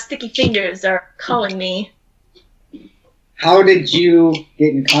 my sticky fingers are calling me. How did you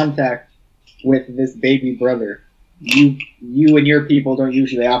get in contact with this baby brother? You and your people don't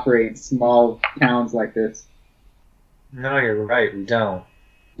usually operate in small towns like this. No, you're right, we don't.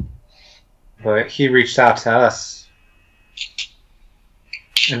 But he reached out to us.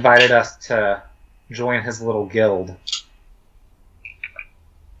 Invited us to join his little guild.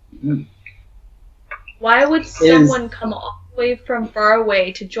 Why would someone come all the way from far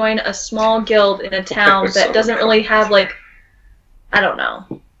away to join a small guild in a town that doesn't really have, like, I don't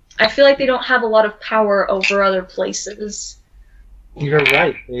know. I feel like they don't have a lot of power over other places. You're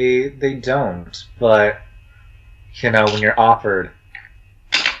right, they don't. But, you know, when you're offered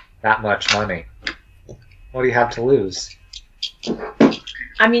that much money, what do you have to lose?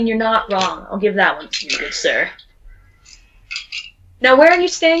 I mean, you're not wrong. I'll give that one to you, good sir. Now, where are you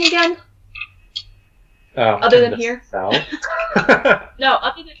staying again? Other than here? South? No,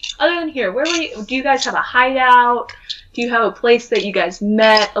 other than here. Where were you? Do you guys have a hideout? Do you have a place that you guys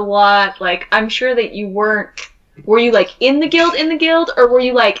met a lot? Like, I'm sure that you weren't. Were you like in the guild, or were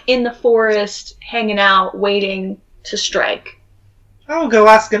you like in the forest, hanging out, waiting to strike? Oh, go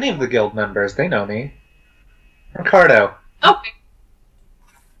ask any of the guild members. They know me. Ricardo. Okay.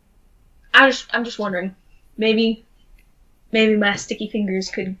 I'm just wondering. Maybe my sticky fingers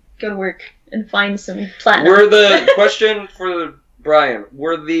could go to work and find some platinum. Were the question for Brian?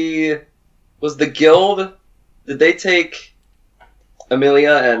 Was the guild? Did they take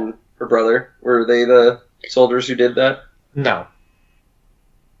Amelia and her brother? Were they the soldiers who did that? No.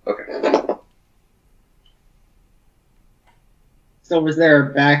 Okay. So was there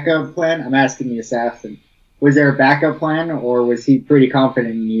a backup plan? I'm asking the assassin. Was there a backup plan, or was he pretty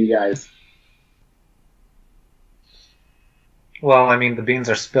confident in you guys? Well, I mean, the beans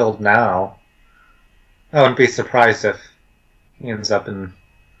are spilled now. I wouldn't be surprised if he ends up in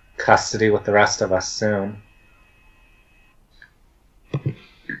custody with the rest of us soon.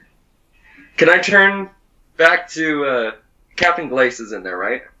 Can I turn back to Captain Glace is in there,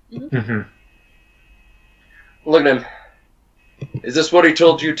 right? Mm-hmm. Look at him. Is this what he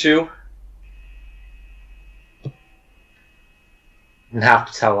told you too? You didn't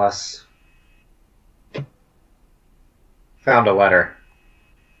have to tell us. Found a letter.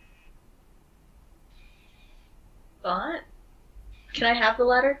 But can I have the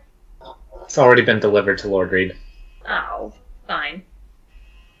letter? It's already been delivered to Lord Reed. Oh, fine.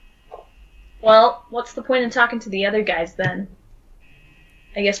 Well, what's the point in talking to the other guys then?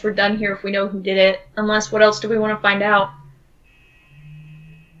 I guess we're done here if we know who did it. Unless, what else do we want to find out?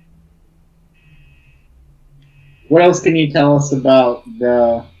 What else can you tell us about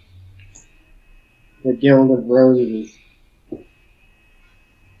the Guild of Roses?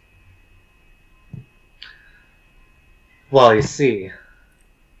 Well, you see,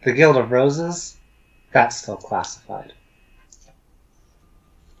 the Guild of Roses, that's still classified.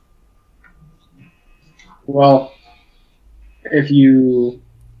 Well, if you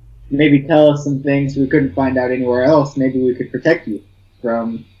maybe tell us some things we couldn't find out anywhere else, maybe we could protect you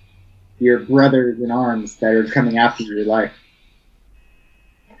from your brothers in arms that are coming after your life.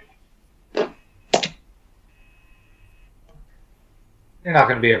 You're not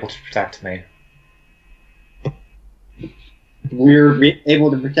going to be able to protect me. We were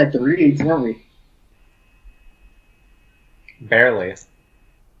able to protect the Reeds, weren't we? Barely.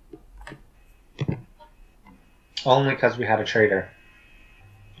 Only because we had a traitor.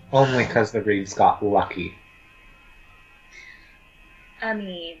 Only because the Reeds got lucky. I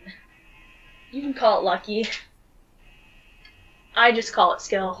mean, you can call it lucky. I just call it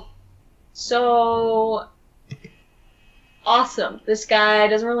skill. So, awesome. This guy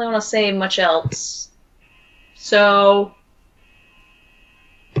doesn't really want to say much else. So,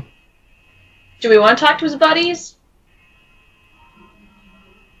 do we want to talk to his buddies?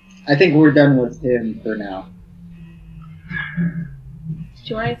 I think we're done with him for now. Do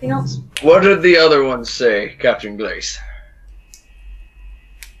you want anything else? What did the other ones say, Captain Glace?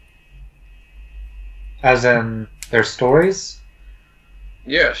 As in, their stories?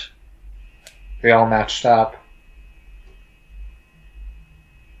 Yes. They all matched up.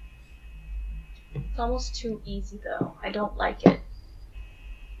 It's almost too easy, though. I don't like it.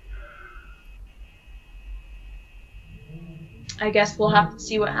 I guess we'll have to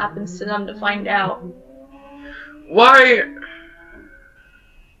see what happens to them to find out. Why?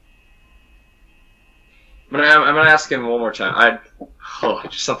 I'm gonna ask him one more time.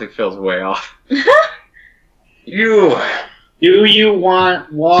 Just something feels way off. Do you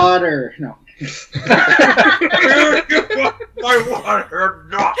want water? No. Do you want my water?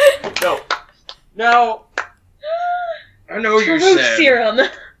 No. Now, I know you Truth said. serum.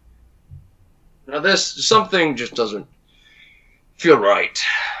 Now something just doesn't feel right.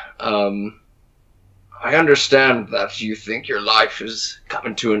 I understand that you think your life is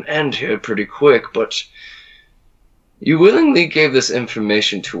coming to an end here pretty quick, but you willingly gave this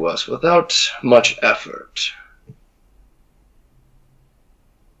information to us without much effort.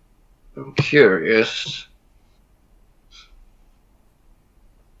 I'm curious.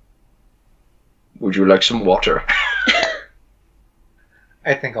 Would you like some water?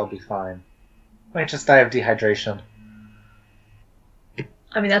 I think I'll be fine. Might just die of dehydration.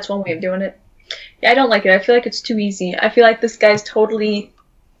 I mean, that's one way of doing it. Yeah, I don't like it. I feel like it's too easy. I feel like this guy's totally...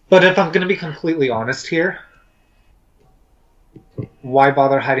 But if I'm going to be completely honest here, why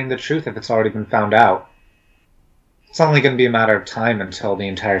bother hiding the truth if it's already been found out? It's only going to be a matter of time until the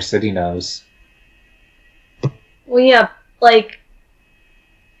entire city knows. Well, yeah, like...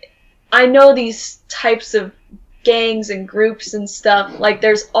 I know these types of gangs and groups and stuff. Like,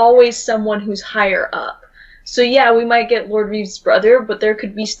 there's always someone who's higher up. So yeah, we might get Lord Reeves' brother, but there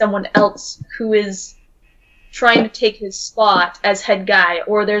could be someone else who is trying to take his spot as head guy,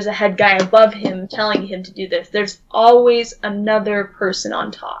 or there's a head guy above him telling him to do this. There's always another person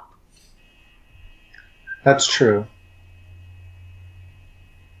on top. That's true.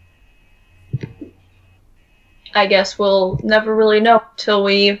 I guess we'll never really know till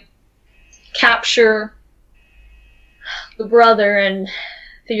we capture the brother and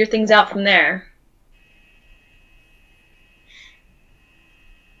figure things out from there.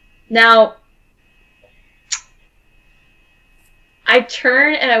 Now, I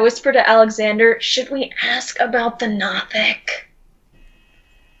turn and I whisper to Alexander, should we ask about the Nothic?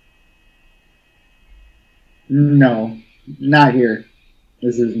 No, not here.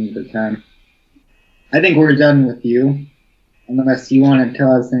 This isn't the time. I think we're done with you. Unless you want to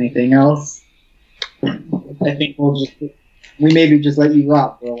tell us anything else. I think we'll just we maybe just let you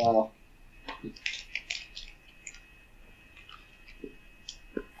rot for a while.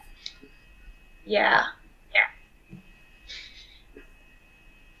 Yeah.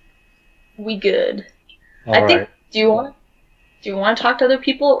 We good. I think. Do you want to talk to other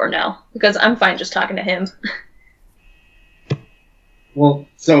people or no? Because I'm fine just talking to him. Well,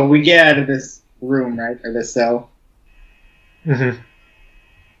 so we get out of this room, right, or this cell. Mm-hmm.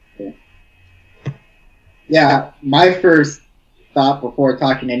 Okay. Yeah, my first thought before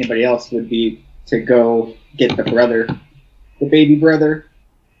talking to anybody else would be to go get the baby brother.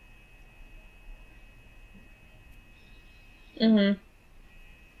 Mm-hmm.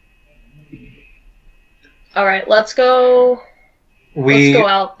 All right, let's go. Let's go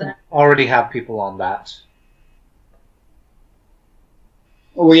out then. Already have people on that.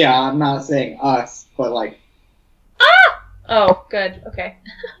 Oh yeah, I'm not saying us, but like. Ah! Oh, good. Okay.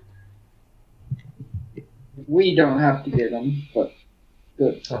 We don't have to get them, but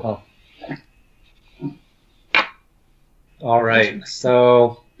good. Uh-huh. All right,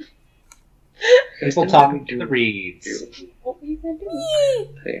 so people talking to the reeds. What were you gonna do?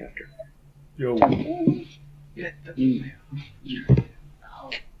 Pay after. Yo.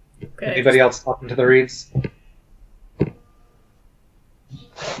 Okay. Anybody else talking to the reeds?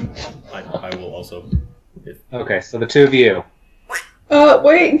 I will also. Okay, so the two of you.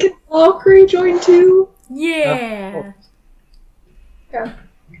 Wait, can Valkyrie join too? Yeah. Yeah.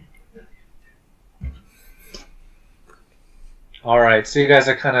 All right, so you guys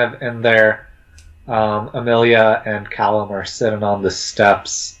are kind of in there. Amelia and Callum are sitting on the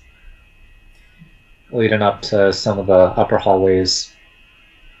steps leading up to some of the upper hallways.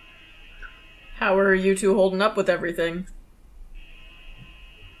 How are you two holding up with everything?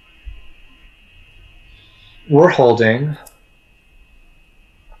 We're holding.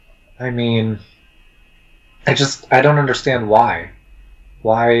 I mean, I don't understand why.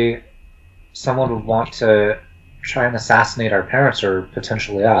 Why someone would want to try and assassinate our parents or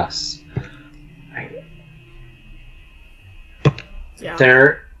potentially us. Yeah.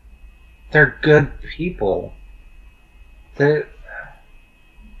 They're good people. I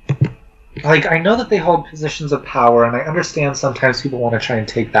know that they hold positions of power, and I understand sometimes people want to try and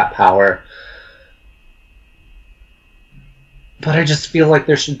take that power. But I just feel like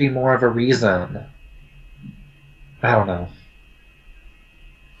there should be more of a reason. I don't know.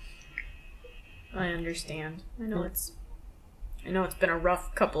 I understand. I know it's been a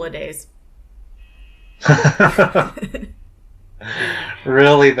rough couple of days.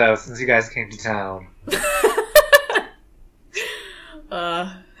 Really, though, since you guys came to town.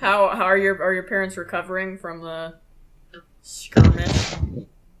 How are your parents recovering from the skirmish?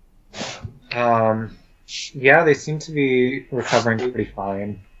 Yeah, they seem to be recovering pretty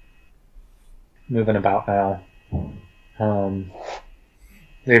fine. Moving about now.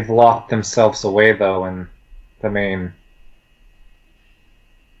 They've locked themselves away, though, in the main,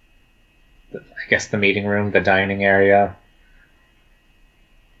 I guess, the meeting room, the dining area.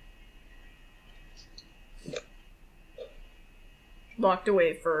 Locked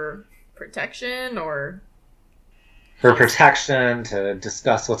away for protection, or? For protection, to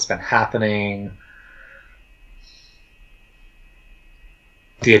discuss what's been happening.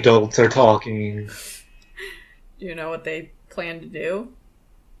 The adults are talking. Do you know what they plan to do?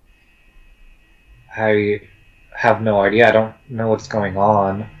 I have no idea. I don't know what's going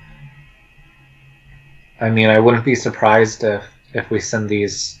on. I mean, I wouldn't be surprised if we send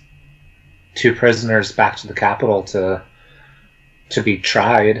these two prisoners back to the capital to be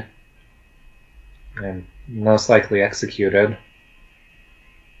tried and most likely executed.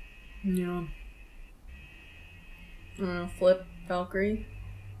 Yeah. Flip, Valkyrie.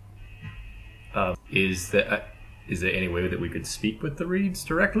 Is there any way that we could speak with the Reeds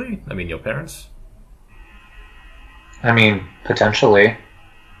directly? I mean, your parents? I mean, potentially.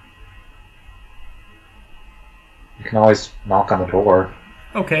 You can always knock on the door.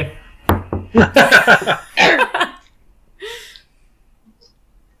 Okay.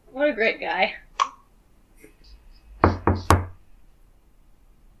 What a great guy.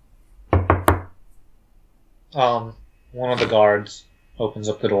 One of the guards opens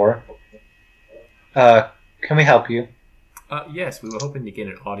up the door. Can we help you? Yes, we were hoping to get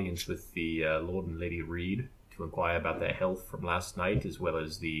an audience with the Lord and Lady Reed to inquire about their health from last night, as well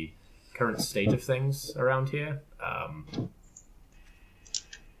as the current state of things around here.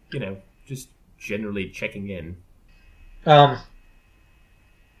 Just generally checking in. Oh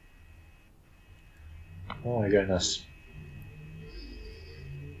my goodness.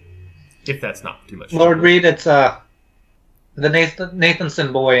 If that's not too much. Lord Reed, it's the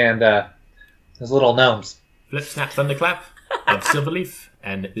Nathanson boy and his little gnomes. Flip, Snap, Thunderclap of Silverleaf,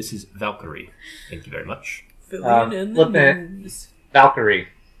 and this is Valkyrie. Thank you very much. Fillion in the flip it. news. Valkyrie.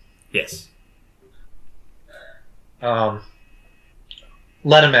 Yes. Let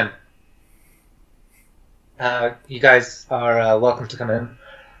him in. You guys are welcome to come in.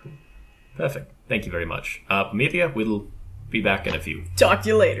 Perfect. Thank you very much. Amelia, we'll be back in a few. Talk to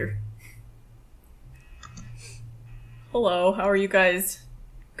you later. Hello, how are you guys?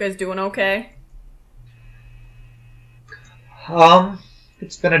 You guys doing okay?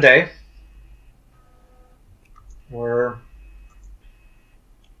 It's been a day. We're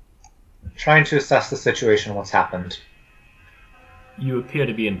trying to assess the situation and what's happened. You appear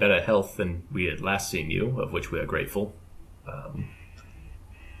to be in better health than we had last seen you, of which we are grateful.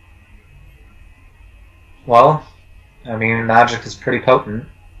 Well, I mean, magic is pretty potent.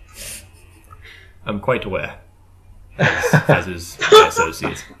 I'm quite aware, as is my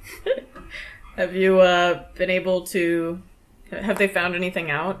associate. Have you been able to... Have they found anything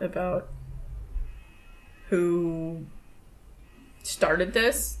out about who started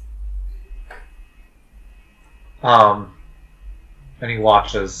this? And he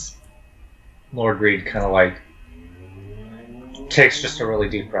watches Lord Reed kind of like takes just a really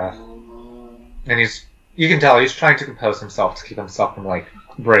deep breath. And you can tell he's trying to compose himself to keep himself from like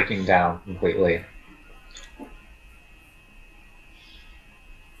breaking down completely.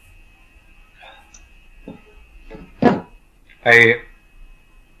 I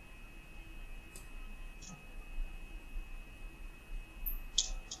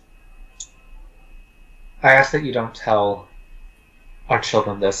ask that you don't tell our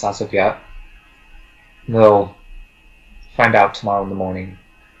children this as of yet. They'll find out tomorrow in the morning.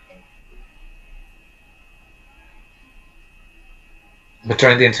 But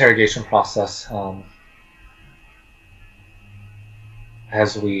during the interrogation process,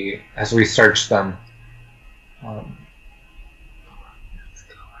 as we searched them,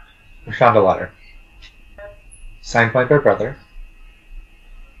 we found a letter signed by their brother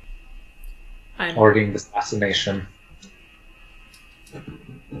ordering the assassination.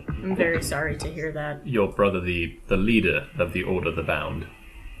 I'm very sorry to hear that. Your brother, the leader of the Order of the Bound.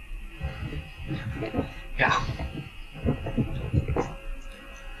 Yeah.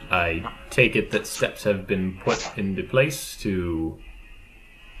 I take it that steps have been put into place to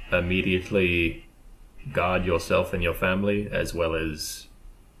immediately guard yourself and your family, as well as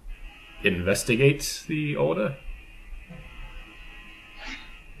investigate the Order?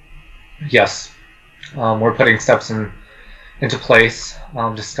 Yes. We're putting steps into place,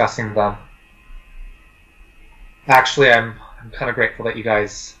 discussing them. Actually, I'm kind of grateful that you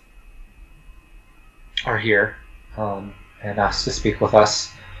guys are here and asked to speak with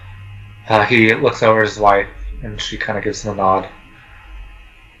us. He looks over at his wife, and she kind of gives him a nod.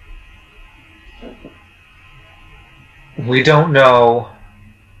 We don't know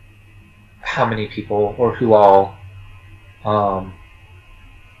how many people or who all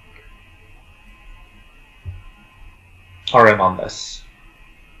are in on this.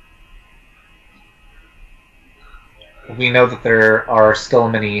 We know that there are still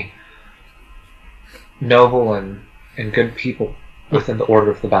many noble and good people within the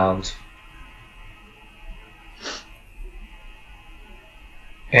Order of the Bound.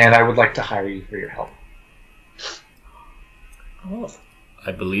 And I would like to hire you for your help. Oh.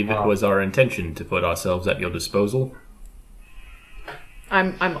 I believe it was our intention to put ourselves at your disposal.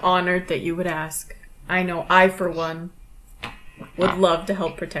 I'm honored that you would ask. I know I, for one, would love to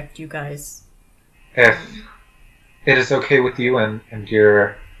help protect you guys. If it is okay with you and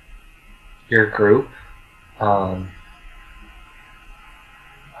your group,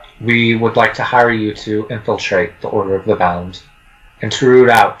 we would like to hire you to infiltrate the Order of the Bound and to root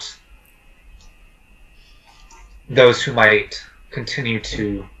out those who might continue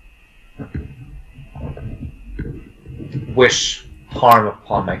to wish harm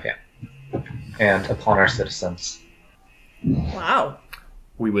upon my family and upon our citizens. Wow.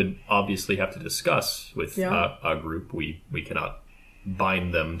 We would obviously have to discuss with our group. We cannot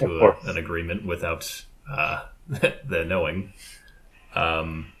bind them to an agreement without their knowing.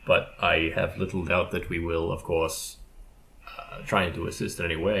 But I have little doubt that we will, of course, trying to assist in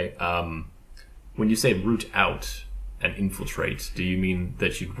any way. When you say root out and infiltrate, do you mean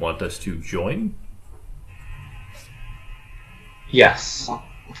that you'd want us to join? Yes.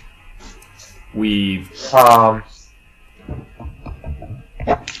 We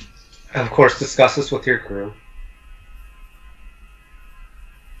of course, discuss this with your crew.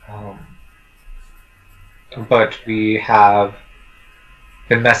 But we have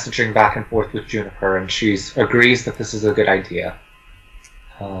been messaging back and forth with Juniper, and she agrees that this is a good idea.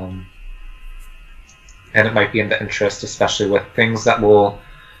 and it might be in the interest, especially with things that will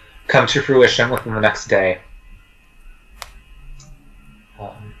come to fruition within the next day.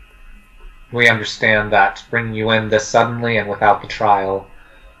 We understand that bringing you in this suddenly and without the trial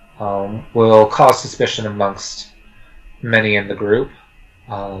will cause suspicion amongst many in the group.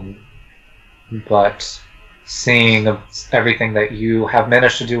 But seeing everything that you have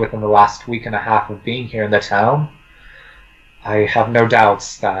managed to do within the last week and a half of being here in the town, I have no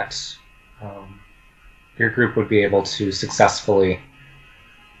doubts that your group would be able to successfully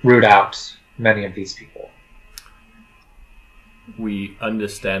root out many of these people. We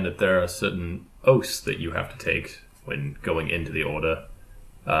understand that there are certain oaths that you have to take when going into the Order.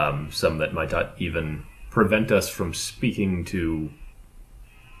 Some that might not even prevent us from speaking to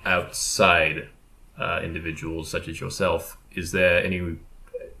outside individuals such as yourself. Is there any... Do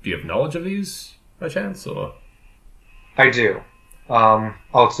you have knowledge of these, by chance, or...? I do.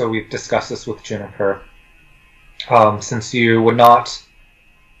 Also, we've discussed this with Juniper. Since you would not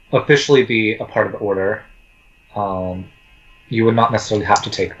officially be a part of the Order, you would not necessarily have to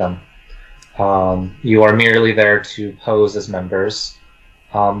take them. You are merely there to pose as members.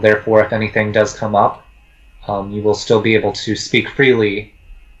 Therefore, if anything does come up, you will still be able to speak freely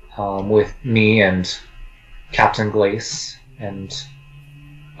with me and Captain Glace and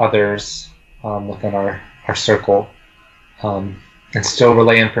others within our circle, and still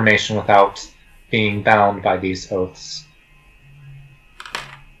relay information without being bound by these oaths.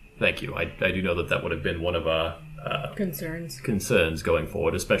 Thank you. I do know that would have been one of our concerns going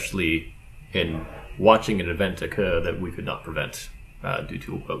forward, especially in watching an event occur that we could not prevent due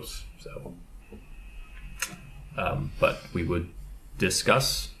to oaths. So, but we would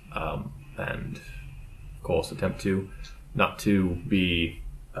discuss and, of course, attempt to not to be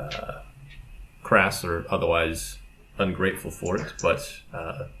crass or otherwise ungrateful for it. But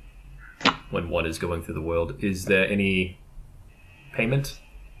when one is going through the world, is there any payment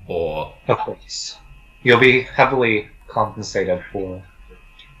or? Of course. You'll be heavily compensated for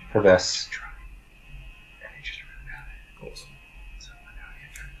this. Of course.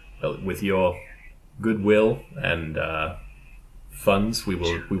 Well, with your goodwill and funds, we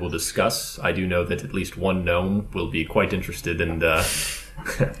will discuss. I do know that at least one gnome will be quite interested in the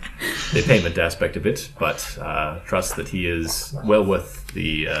payment aspect of it, but trust that he is well worth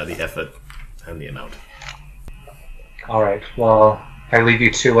the effort and the amount. All right. Well, I leave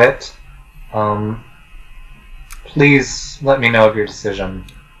you to it. Please let me know of your decision,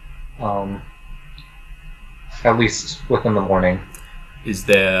 at least within the morning. Is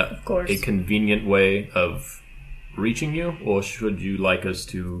there a convenient way of reaching you, or should you like us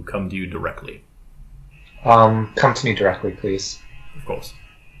to come to you directly? Come to me directly, please. Of course.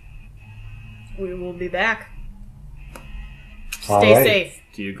 We will be back. All Stay right. safe.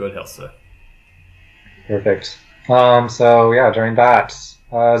 To your good health, sir. Perfect. So yeah, during that,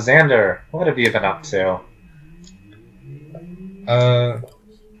 Xander, what have you been up to?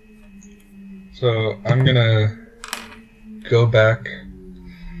 So I'm gonna go back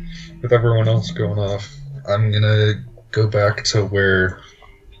with everyone else going off. I'm gonna go back to where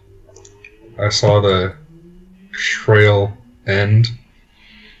I saw the trail end,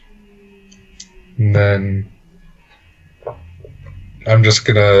 and then I'm just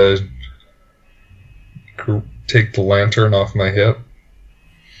gonna take the lantern off my hip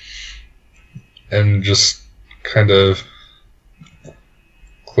and just kind of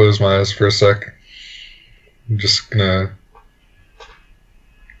close my eyes for a sec. I'm just gonna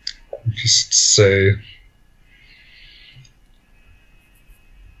say,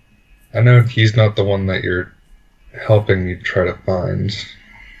 I know he's not the one that you're helping me try to find,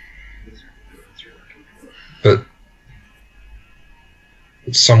 but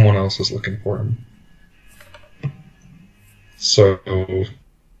someone else is looking for him. So,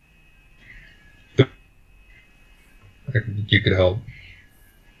 you could help.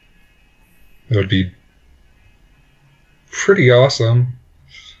 It would be pretty awesome.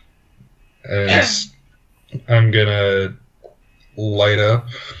 And I'm gonna light up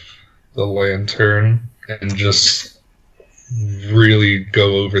the lantern and just really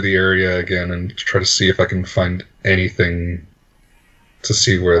go over the area again and try to see if I can find anything to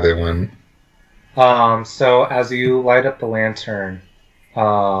see where they went. So as you light up the lantern,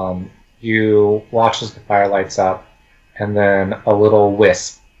 you watch as the fire lights up, and then a little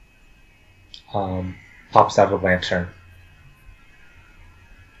wisp pops out of the lantern.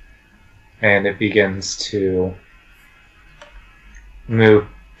 And it begins to move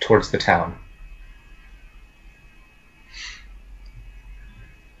towards the town.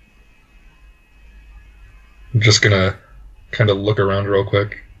 I'm just gonna kind of look around real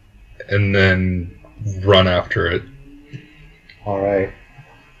quick and then run after it. Alright.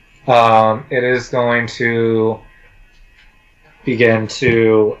 It is going to begin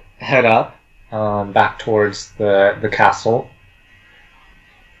to head up back towards the castle.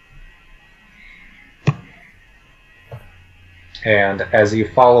 And as you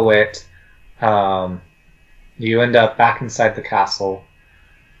follow it, you end up back inside the castle.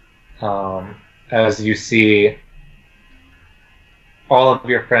 As you see all of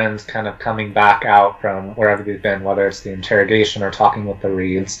your friends kind of coming back out from wherever they've been, whether it's the interrogation or talking with the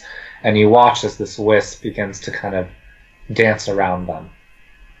reeds, and you watch as this wisp begins to kind of dance around them.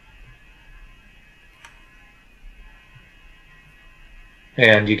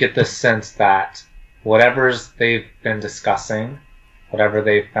 And you get this sense that whatever's they've been discussing, whatever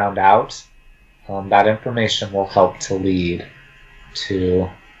they've found out, that information will help to lead to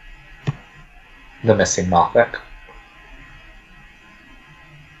the missing Nothic.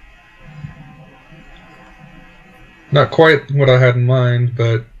 Not quite what I had in mind,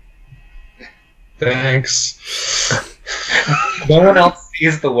 but thanks. No one else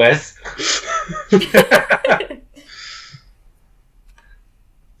sees the wisp.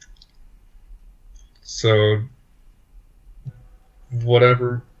 So, what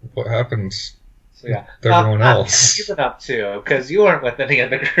happens So yeah, with everyone else? Keep it up too, because you weren't with any of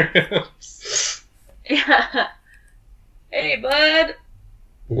the groups. Yeah. Hey, bud.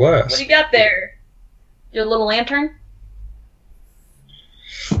 What? What do you got there? Your little lantern?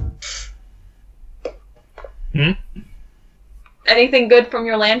 Anything good from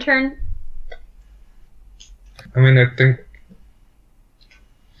your lantern? I mean, I think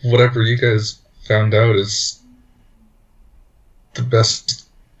whatever you guys found out is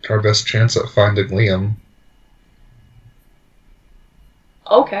our best chance at finding Liam.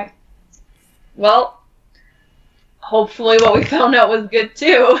 Okay. Well, hopefully what we found out was good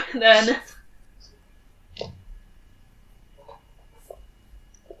too, then.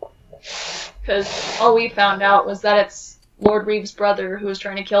 Because all we found out was that it's Lord Reeves' brother who was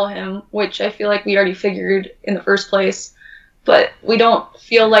trying to kill him, which I feel like we already figured in the first place. But we don't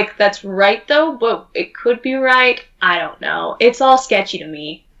feel like that's right, though, but it could be right. I don't know. It's all sketchy to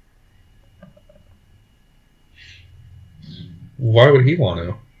me. Why would he want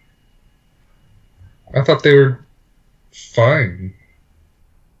to? I thought they were fine.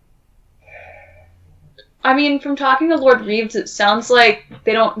 I mean, from talking to Lord Reeves, it sounds like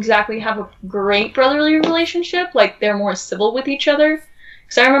they don't exactly have a great brotherly relationship. Like, they're more civil with each other.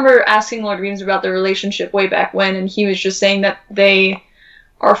 Because I remember asking Lord Reeves about their relationship way back when, and he was just saying that they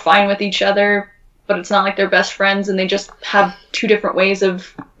are fine with each other, but it's not like they're best friends, and they just have two different ways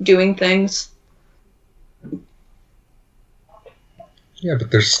of doing things. Yeah,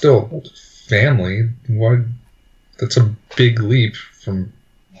 but they're still family. Why? That's a big leap from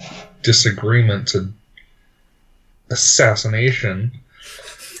disagreement to assassination.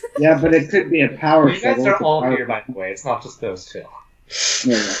 Yeah, but it could be a power You guys struggle. are all here, by the way. It's not just those two.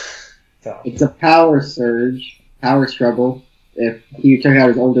 Yeah. So. It's a power surge, power struggle. If he took out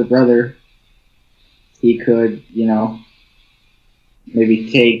his older brother, he could,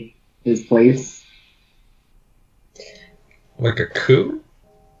 maybe take his place. Like a coup?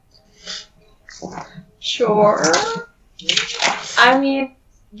 Sure. I mean,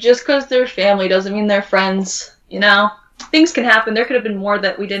 just because they're family doesn't mean they're friends, Things can happen. There could have been more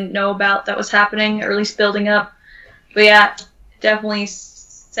that we didn't know about that was happening, or at least building up. But yeah, it definitely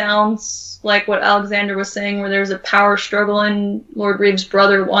sounds like what Alexander was saying, where there's a power struggle and Lord Reeves'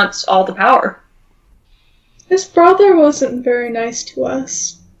 brother wants all the power. His brother wasn't very nice to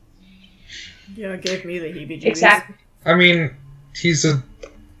us. Yeah, it gave me the heebie-jeebies. Exactly. I mean, he's the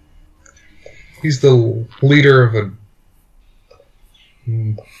leader of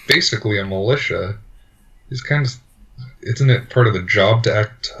basically a militia. He's kind of, isn't it part of the job to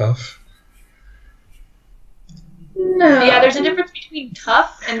act tough? No. Yeah, there's a difference between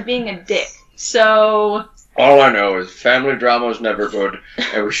tough and being a dick. So... All I know is family drama is never good,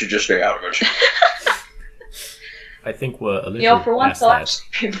 and we should just stay out of it. I think we're a little for once, past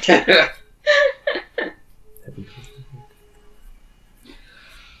that.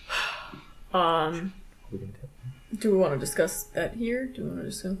 Do we want to discuss that here? Do we want to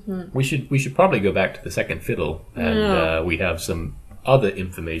discuss that? We should probably go back to the second fiddle, and we have some other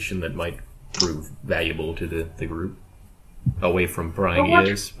information that might prove valuable to the group, away from prying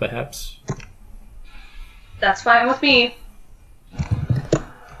ears, perhaps. That's fine with me.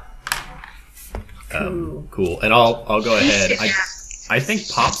 Cool. And I'll go ahead. I think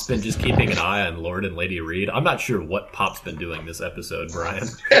Pop's been just keeping an eye on Lord and Lady Reed. I'm not sure what Pop's been doing this episode, Brian.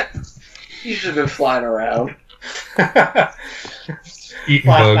 He's just been flying around.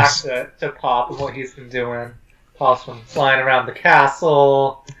 Eating Flashback bugs. to Pop and what he's been doing. Pop's been flying around the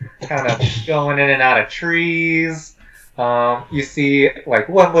castle, kind of going in and out of trees. You see like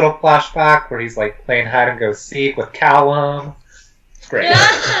one little flashback where he's like playing hide and go seek with Callum. It's great.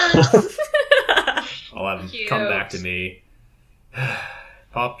 I'll have him come back to me.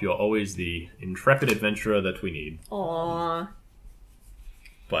 Pop, you're always the intrepid adventurer that we need. Aww.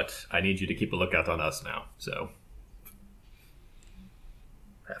 But I need you to keep a lookout on us now, so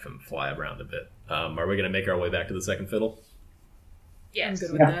have him fly around a bit. Are we going to make our way back to the second fiddle? Yes. I'm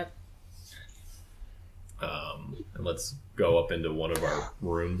good with that. And let's go up into one of our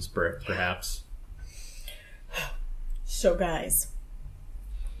rooms, perhaps. So, guys,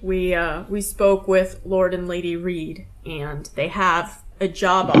 we spoke with Lord and Lady Reed, and they have a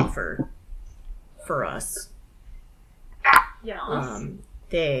job offer for us. Yeah.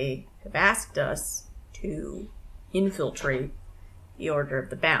 They have asked us to infiltrate the Order of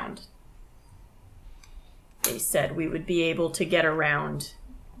the Bound. They said we would be able to get around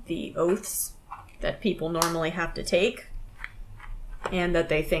the oaths that people normally have to take, and that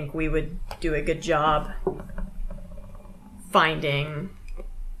they think we would do a good job finding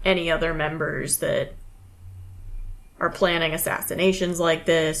any other members that are planning assassinations like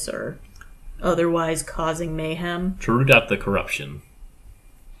this or otherwise causing mayhem. To root out the corruption.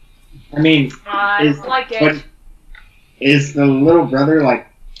 I mean, I don't like it. But is the little brother, like,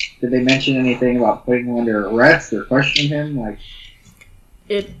 did they mention anything about putting him under arrest or questioning him? Like,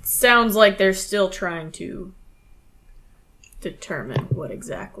 It sounds like they're still trying to determine what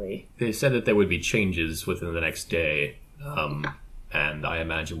exactly. They said that there would be changes within the next day, and I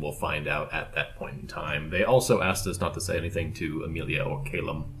imagine we'll find out at that point in time. They also asked us not to say anything to Amelia or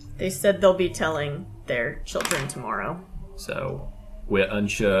Calum. They said they'll be telling their children tomorrow. So we're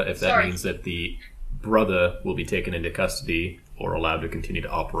unsure if that means that the brother will be taken into custody or allowed to continue to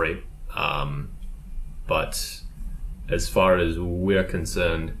operate. But as far as we're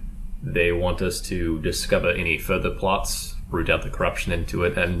concerned, they want us to discover any further plots, root out the corruption into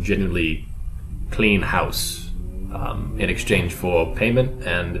it, and genuinely clean house in exchange for payment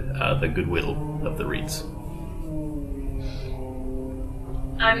and the goodwill of the Reeds.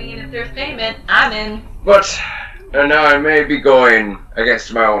 I mean, if there's payment, I'm in. But now I may be going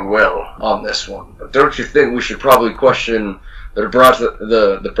against my own will on this one. But don't you think we should probably question the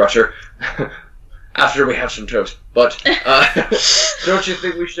brother after we have some toast? But don't you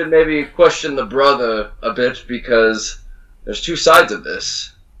think we should maybe question the brother a bit, because there's two sides of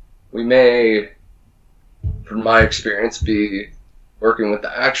this. We may, from my experience, be working with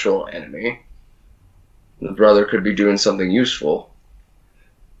the actual enemy. The brother could be doing something useful.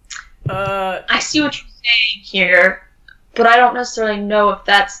 I see what you're saying here, but I don't necessarily know if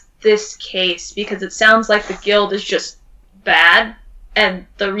that's this case, because it sounds like the guild is just bad, and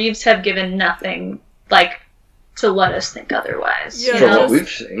the Reeves have given nothing, like, to let us think otherwise. Yeah, you From know? what we've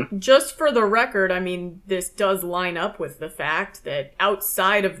seen. Just for the record, I mean, this does line up with the fact that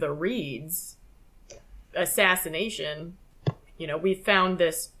outside of the Reeds assassination, you know, we found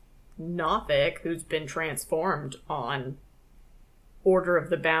this Nothic who's been transformed on Order of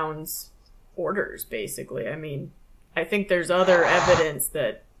the Bound's orders, basically. I mean, I think there's other evidence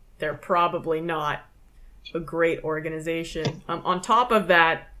that they're probably not a great organization. On top of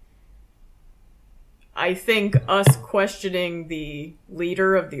that, I think us questioning the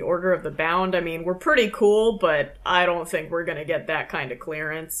leader of the Order of the Bound, I mean, we're pretty cool, but I don't think we're gonna get that kind of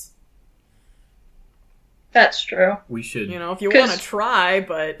clearance. That's true. We should... You know, if you want to try,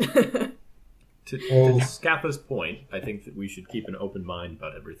 but... To Scatha's point, I think that we should keep an open mind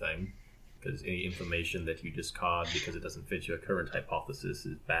about everything, because any information that you discard because it doesn't fit your current hypothesis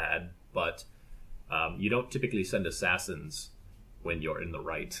is bad, but you don't typically send assassins when you're in the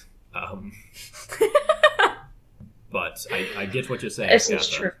right. But I get what you're saying, This Scatha. is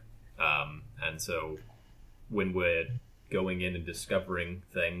true. And so when we're going in and discovering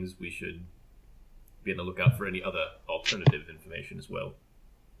things, we should be on the lookout for any other alternative information as well.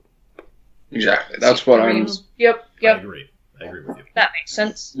 Exactly. That's what I'm... Yep. I agree with you. That makes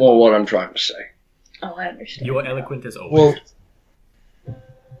sense. More what I'm trying to say. Oh, I understand. You're eloquent as always. Well,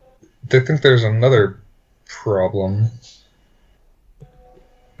 I think there's another problem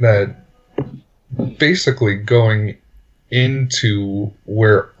that basically going into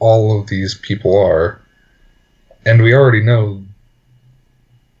where all of these people are, and we already know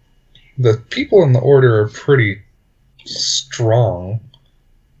the people in the Order are pretty strong.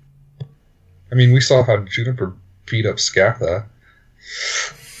 I mean, we saw how Juniper beat up Scatha.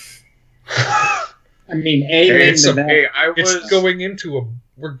 I mean, amen It's to that. Hey, It's going into a.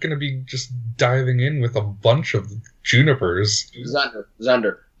 We're gonna be just diving in with a bunch of junipers.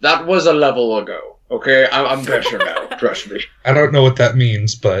 Xander, that was a level ago. Okay, I'm better now. Trust me. I don't know what that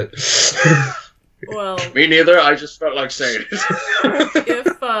means, but Well, Me neither. I just felt like saying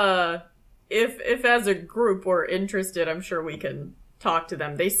it. if as a group we're interested, I'm sure we can talk to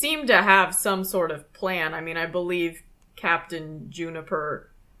them. They seem to have some sort of plan. I mean, I believe Captain Juniper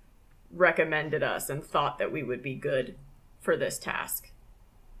recommended us and thought that we would be good for this task.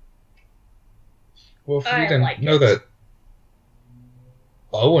 well, if we I didn't like know it. that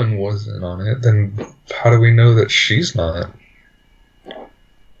Owen wasn't on it, then how do we know that she's not?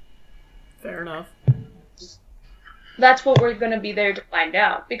 Fair enough. That's what we're going to be there to find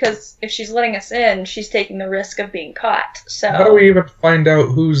out. Because if she's letting us in, she's taking the risk of being caught. So How do we even find out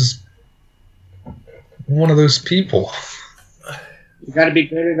who's one of those people? We gotta be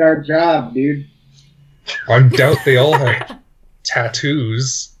good at our job, dude. I doubt they all have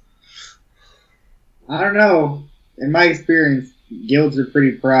tattoos. I don't know. In my experience, guilds are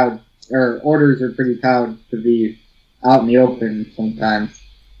pretty proud, or orders are pretty proud to be out in the open sometimes.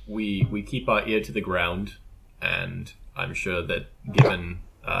 We keep our ear to the ground, and I'm sure that given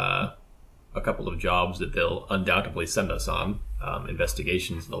a couple of jobs that they'll undoubtedly send us on,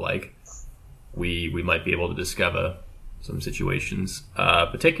 investigations and the like, we might be able to discover some situations,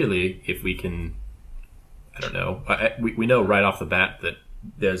 particularly if we can, I don't know, we know right off the bat that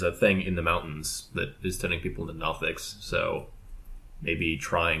there's a thing in the mountains that is turning people into Nothics, so maybe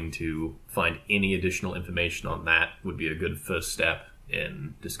trying to find any additional information on that would be a good first step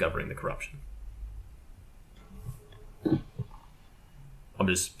in discovering the corruption. I'm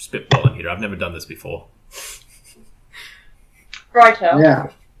just spitballing here. I've never done this before. Righto. Yeah,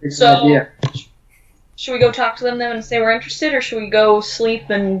 good So- idea. Should we go talk to them then and say we're interested, or should we go sleep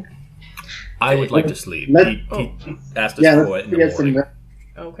and... I would like to sleep. Let- He asked us Yeah, for let's it in the get some. morning.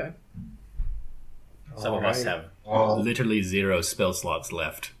 Okay. Some of us have Well, literally 0 spell slots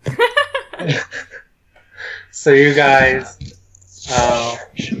left. so you guys,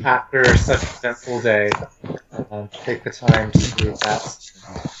 after such an eventful day, take the time to rest,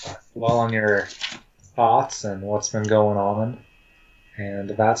 dwell on your thoughts and what's been going on, and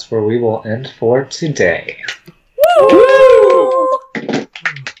that's where we will end for today.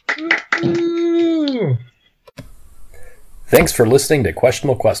 Ooh. Thanks for listening to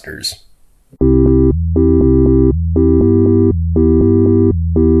Questionable Questers.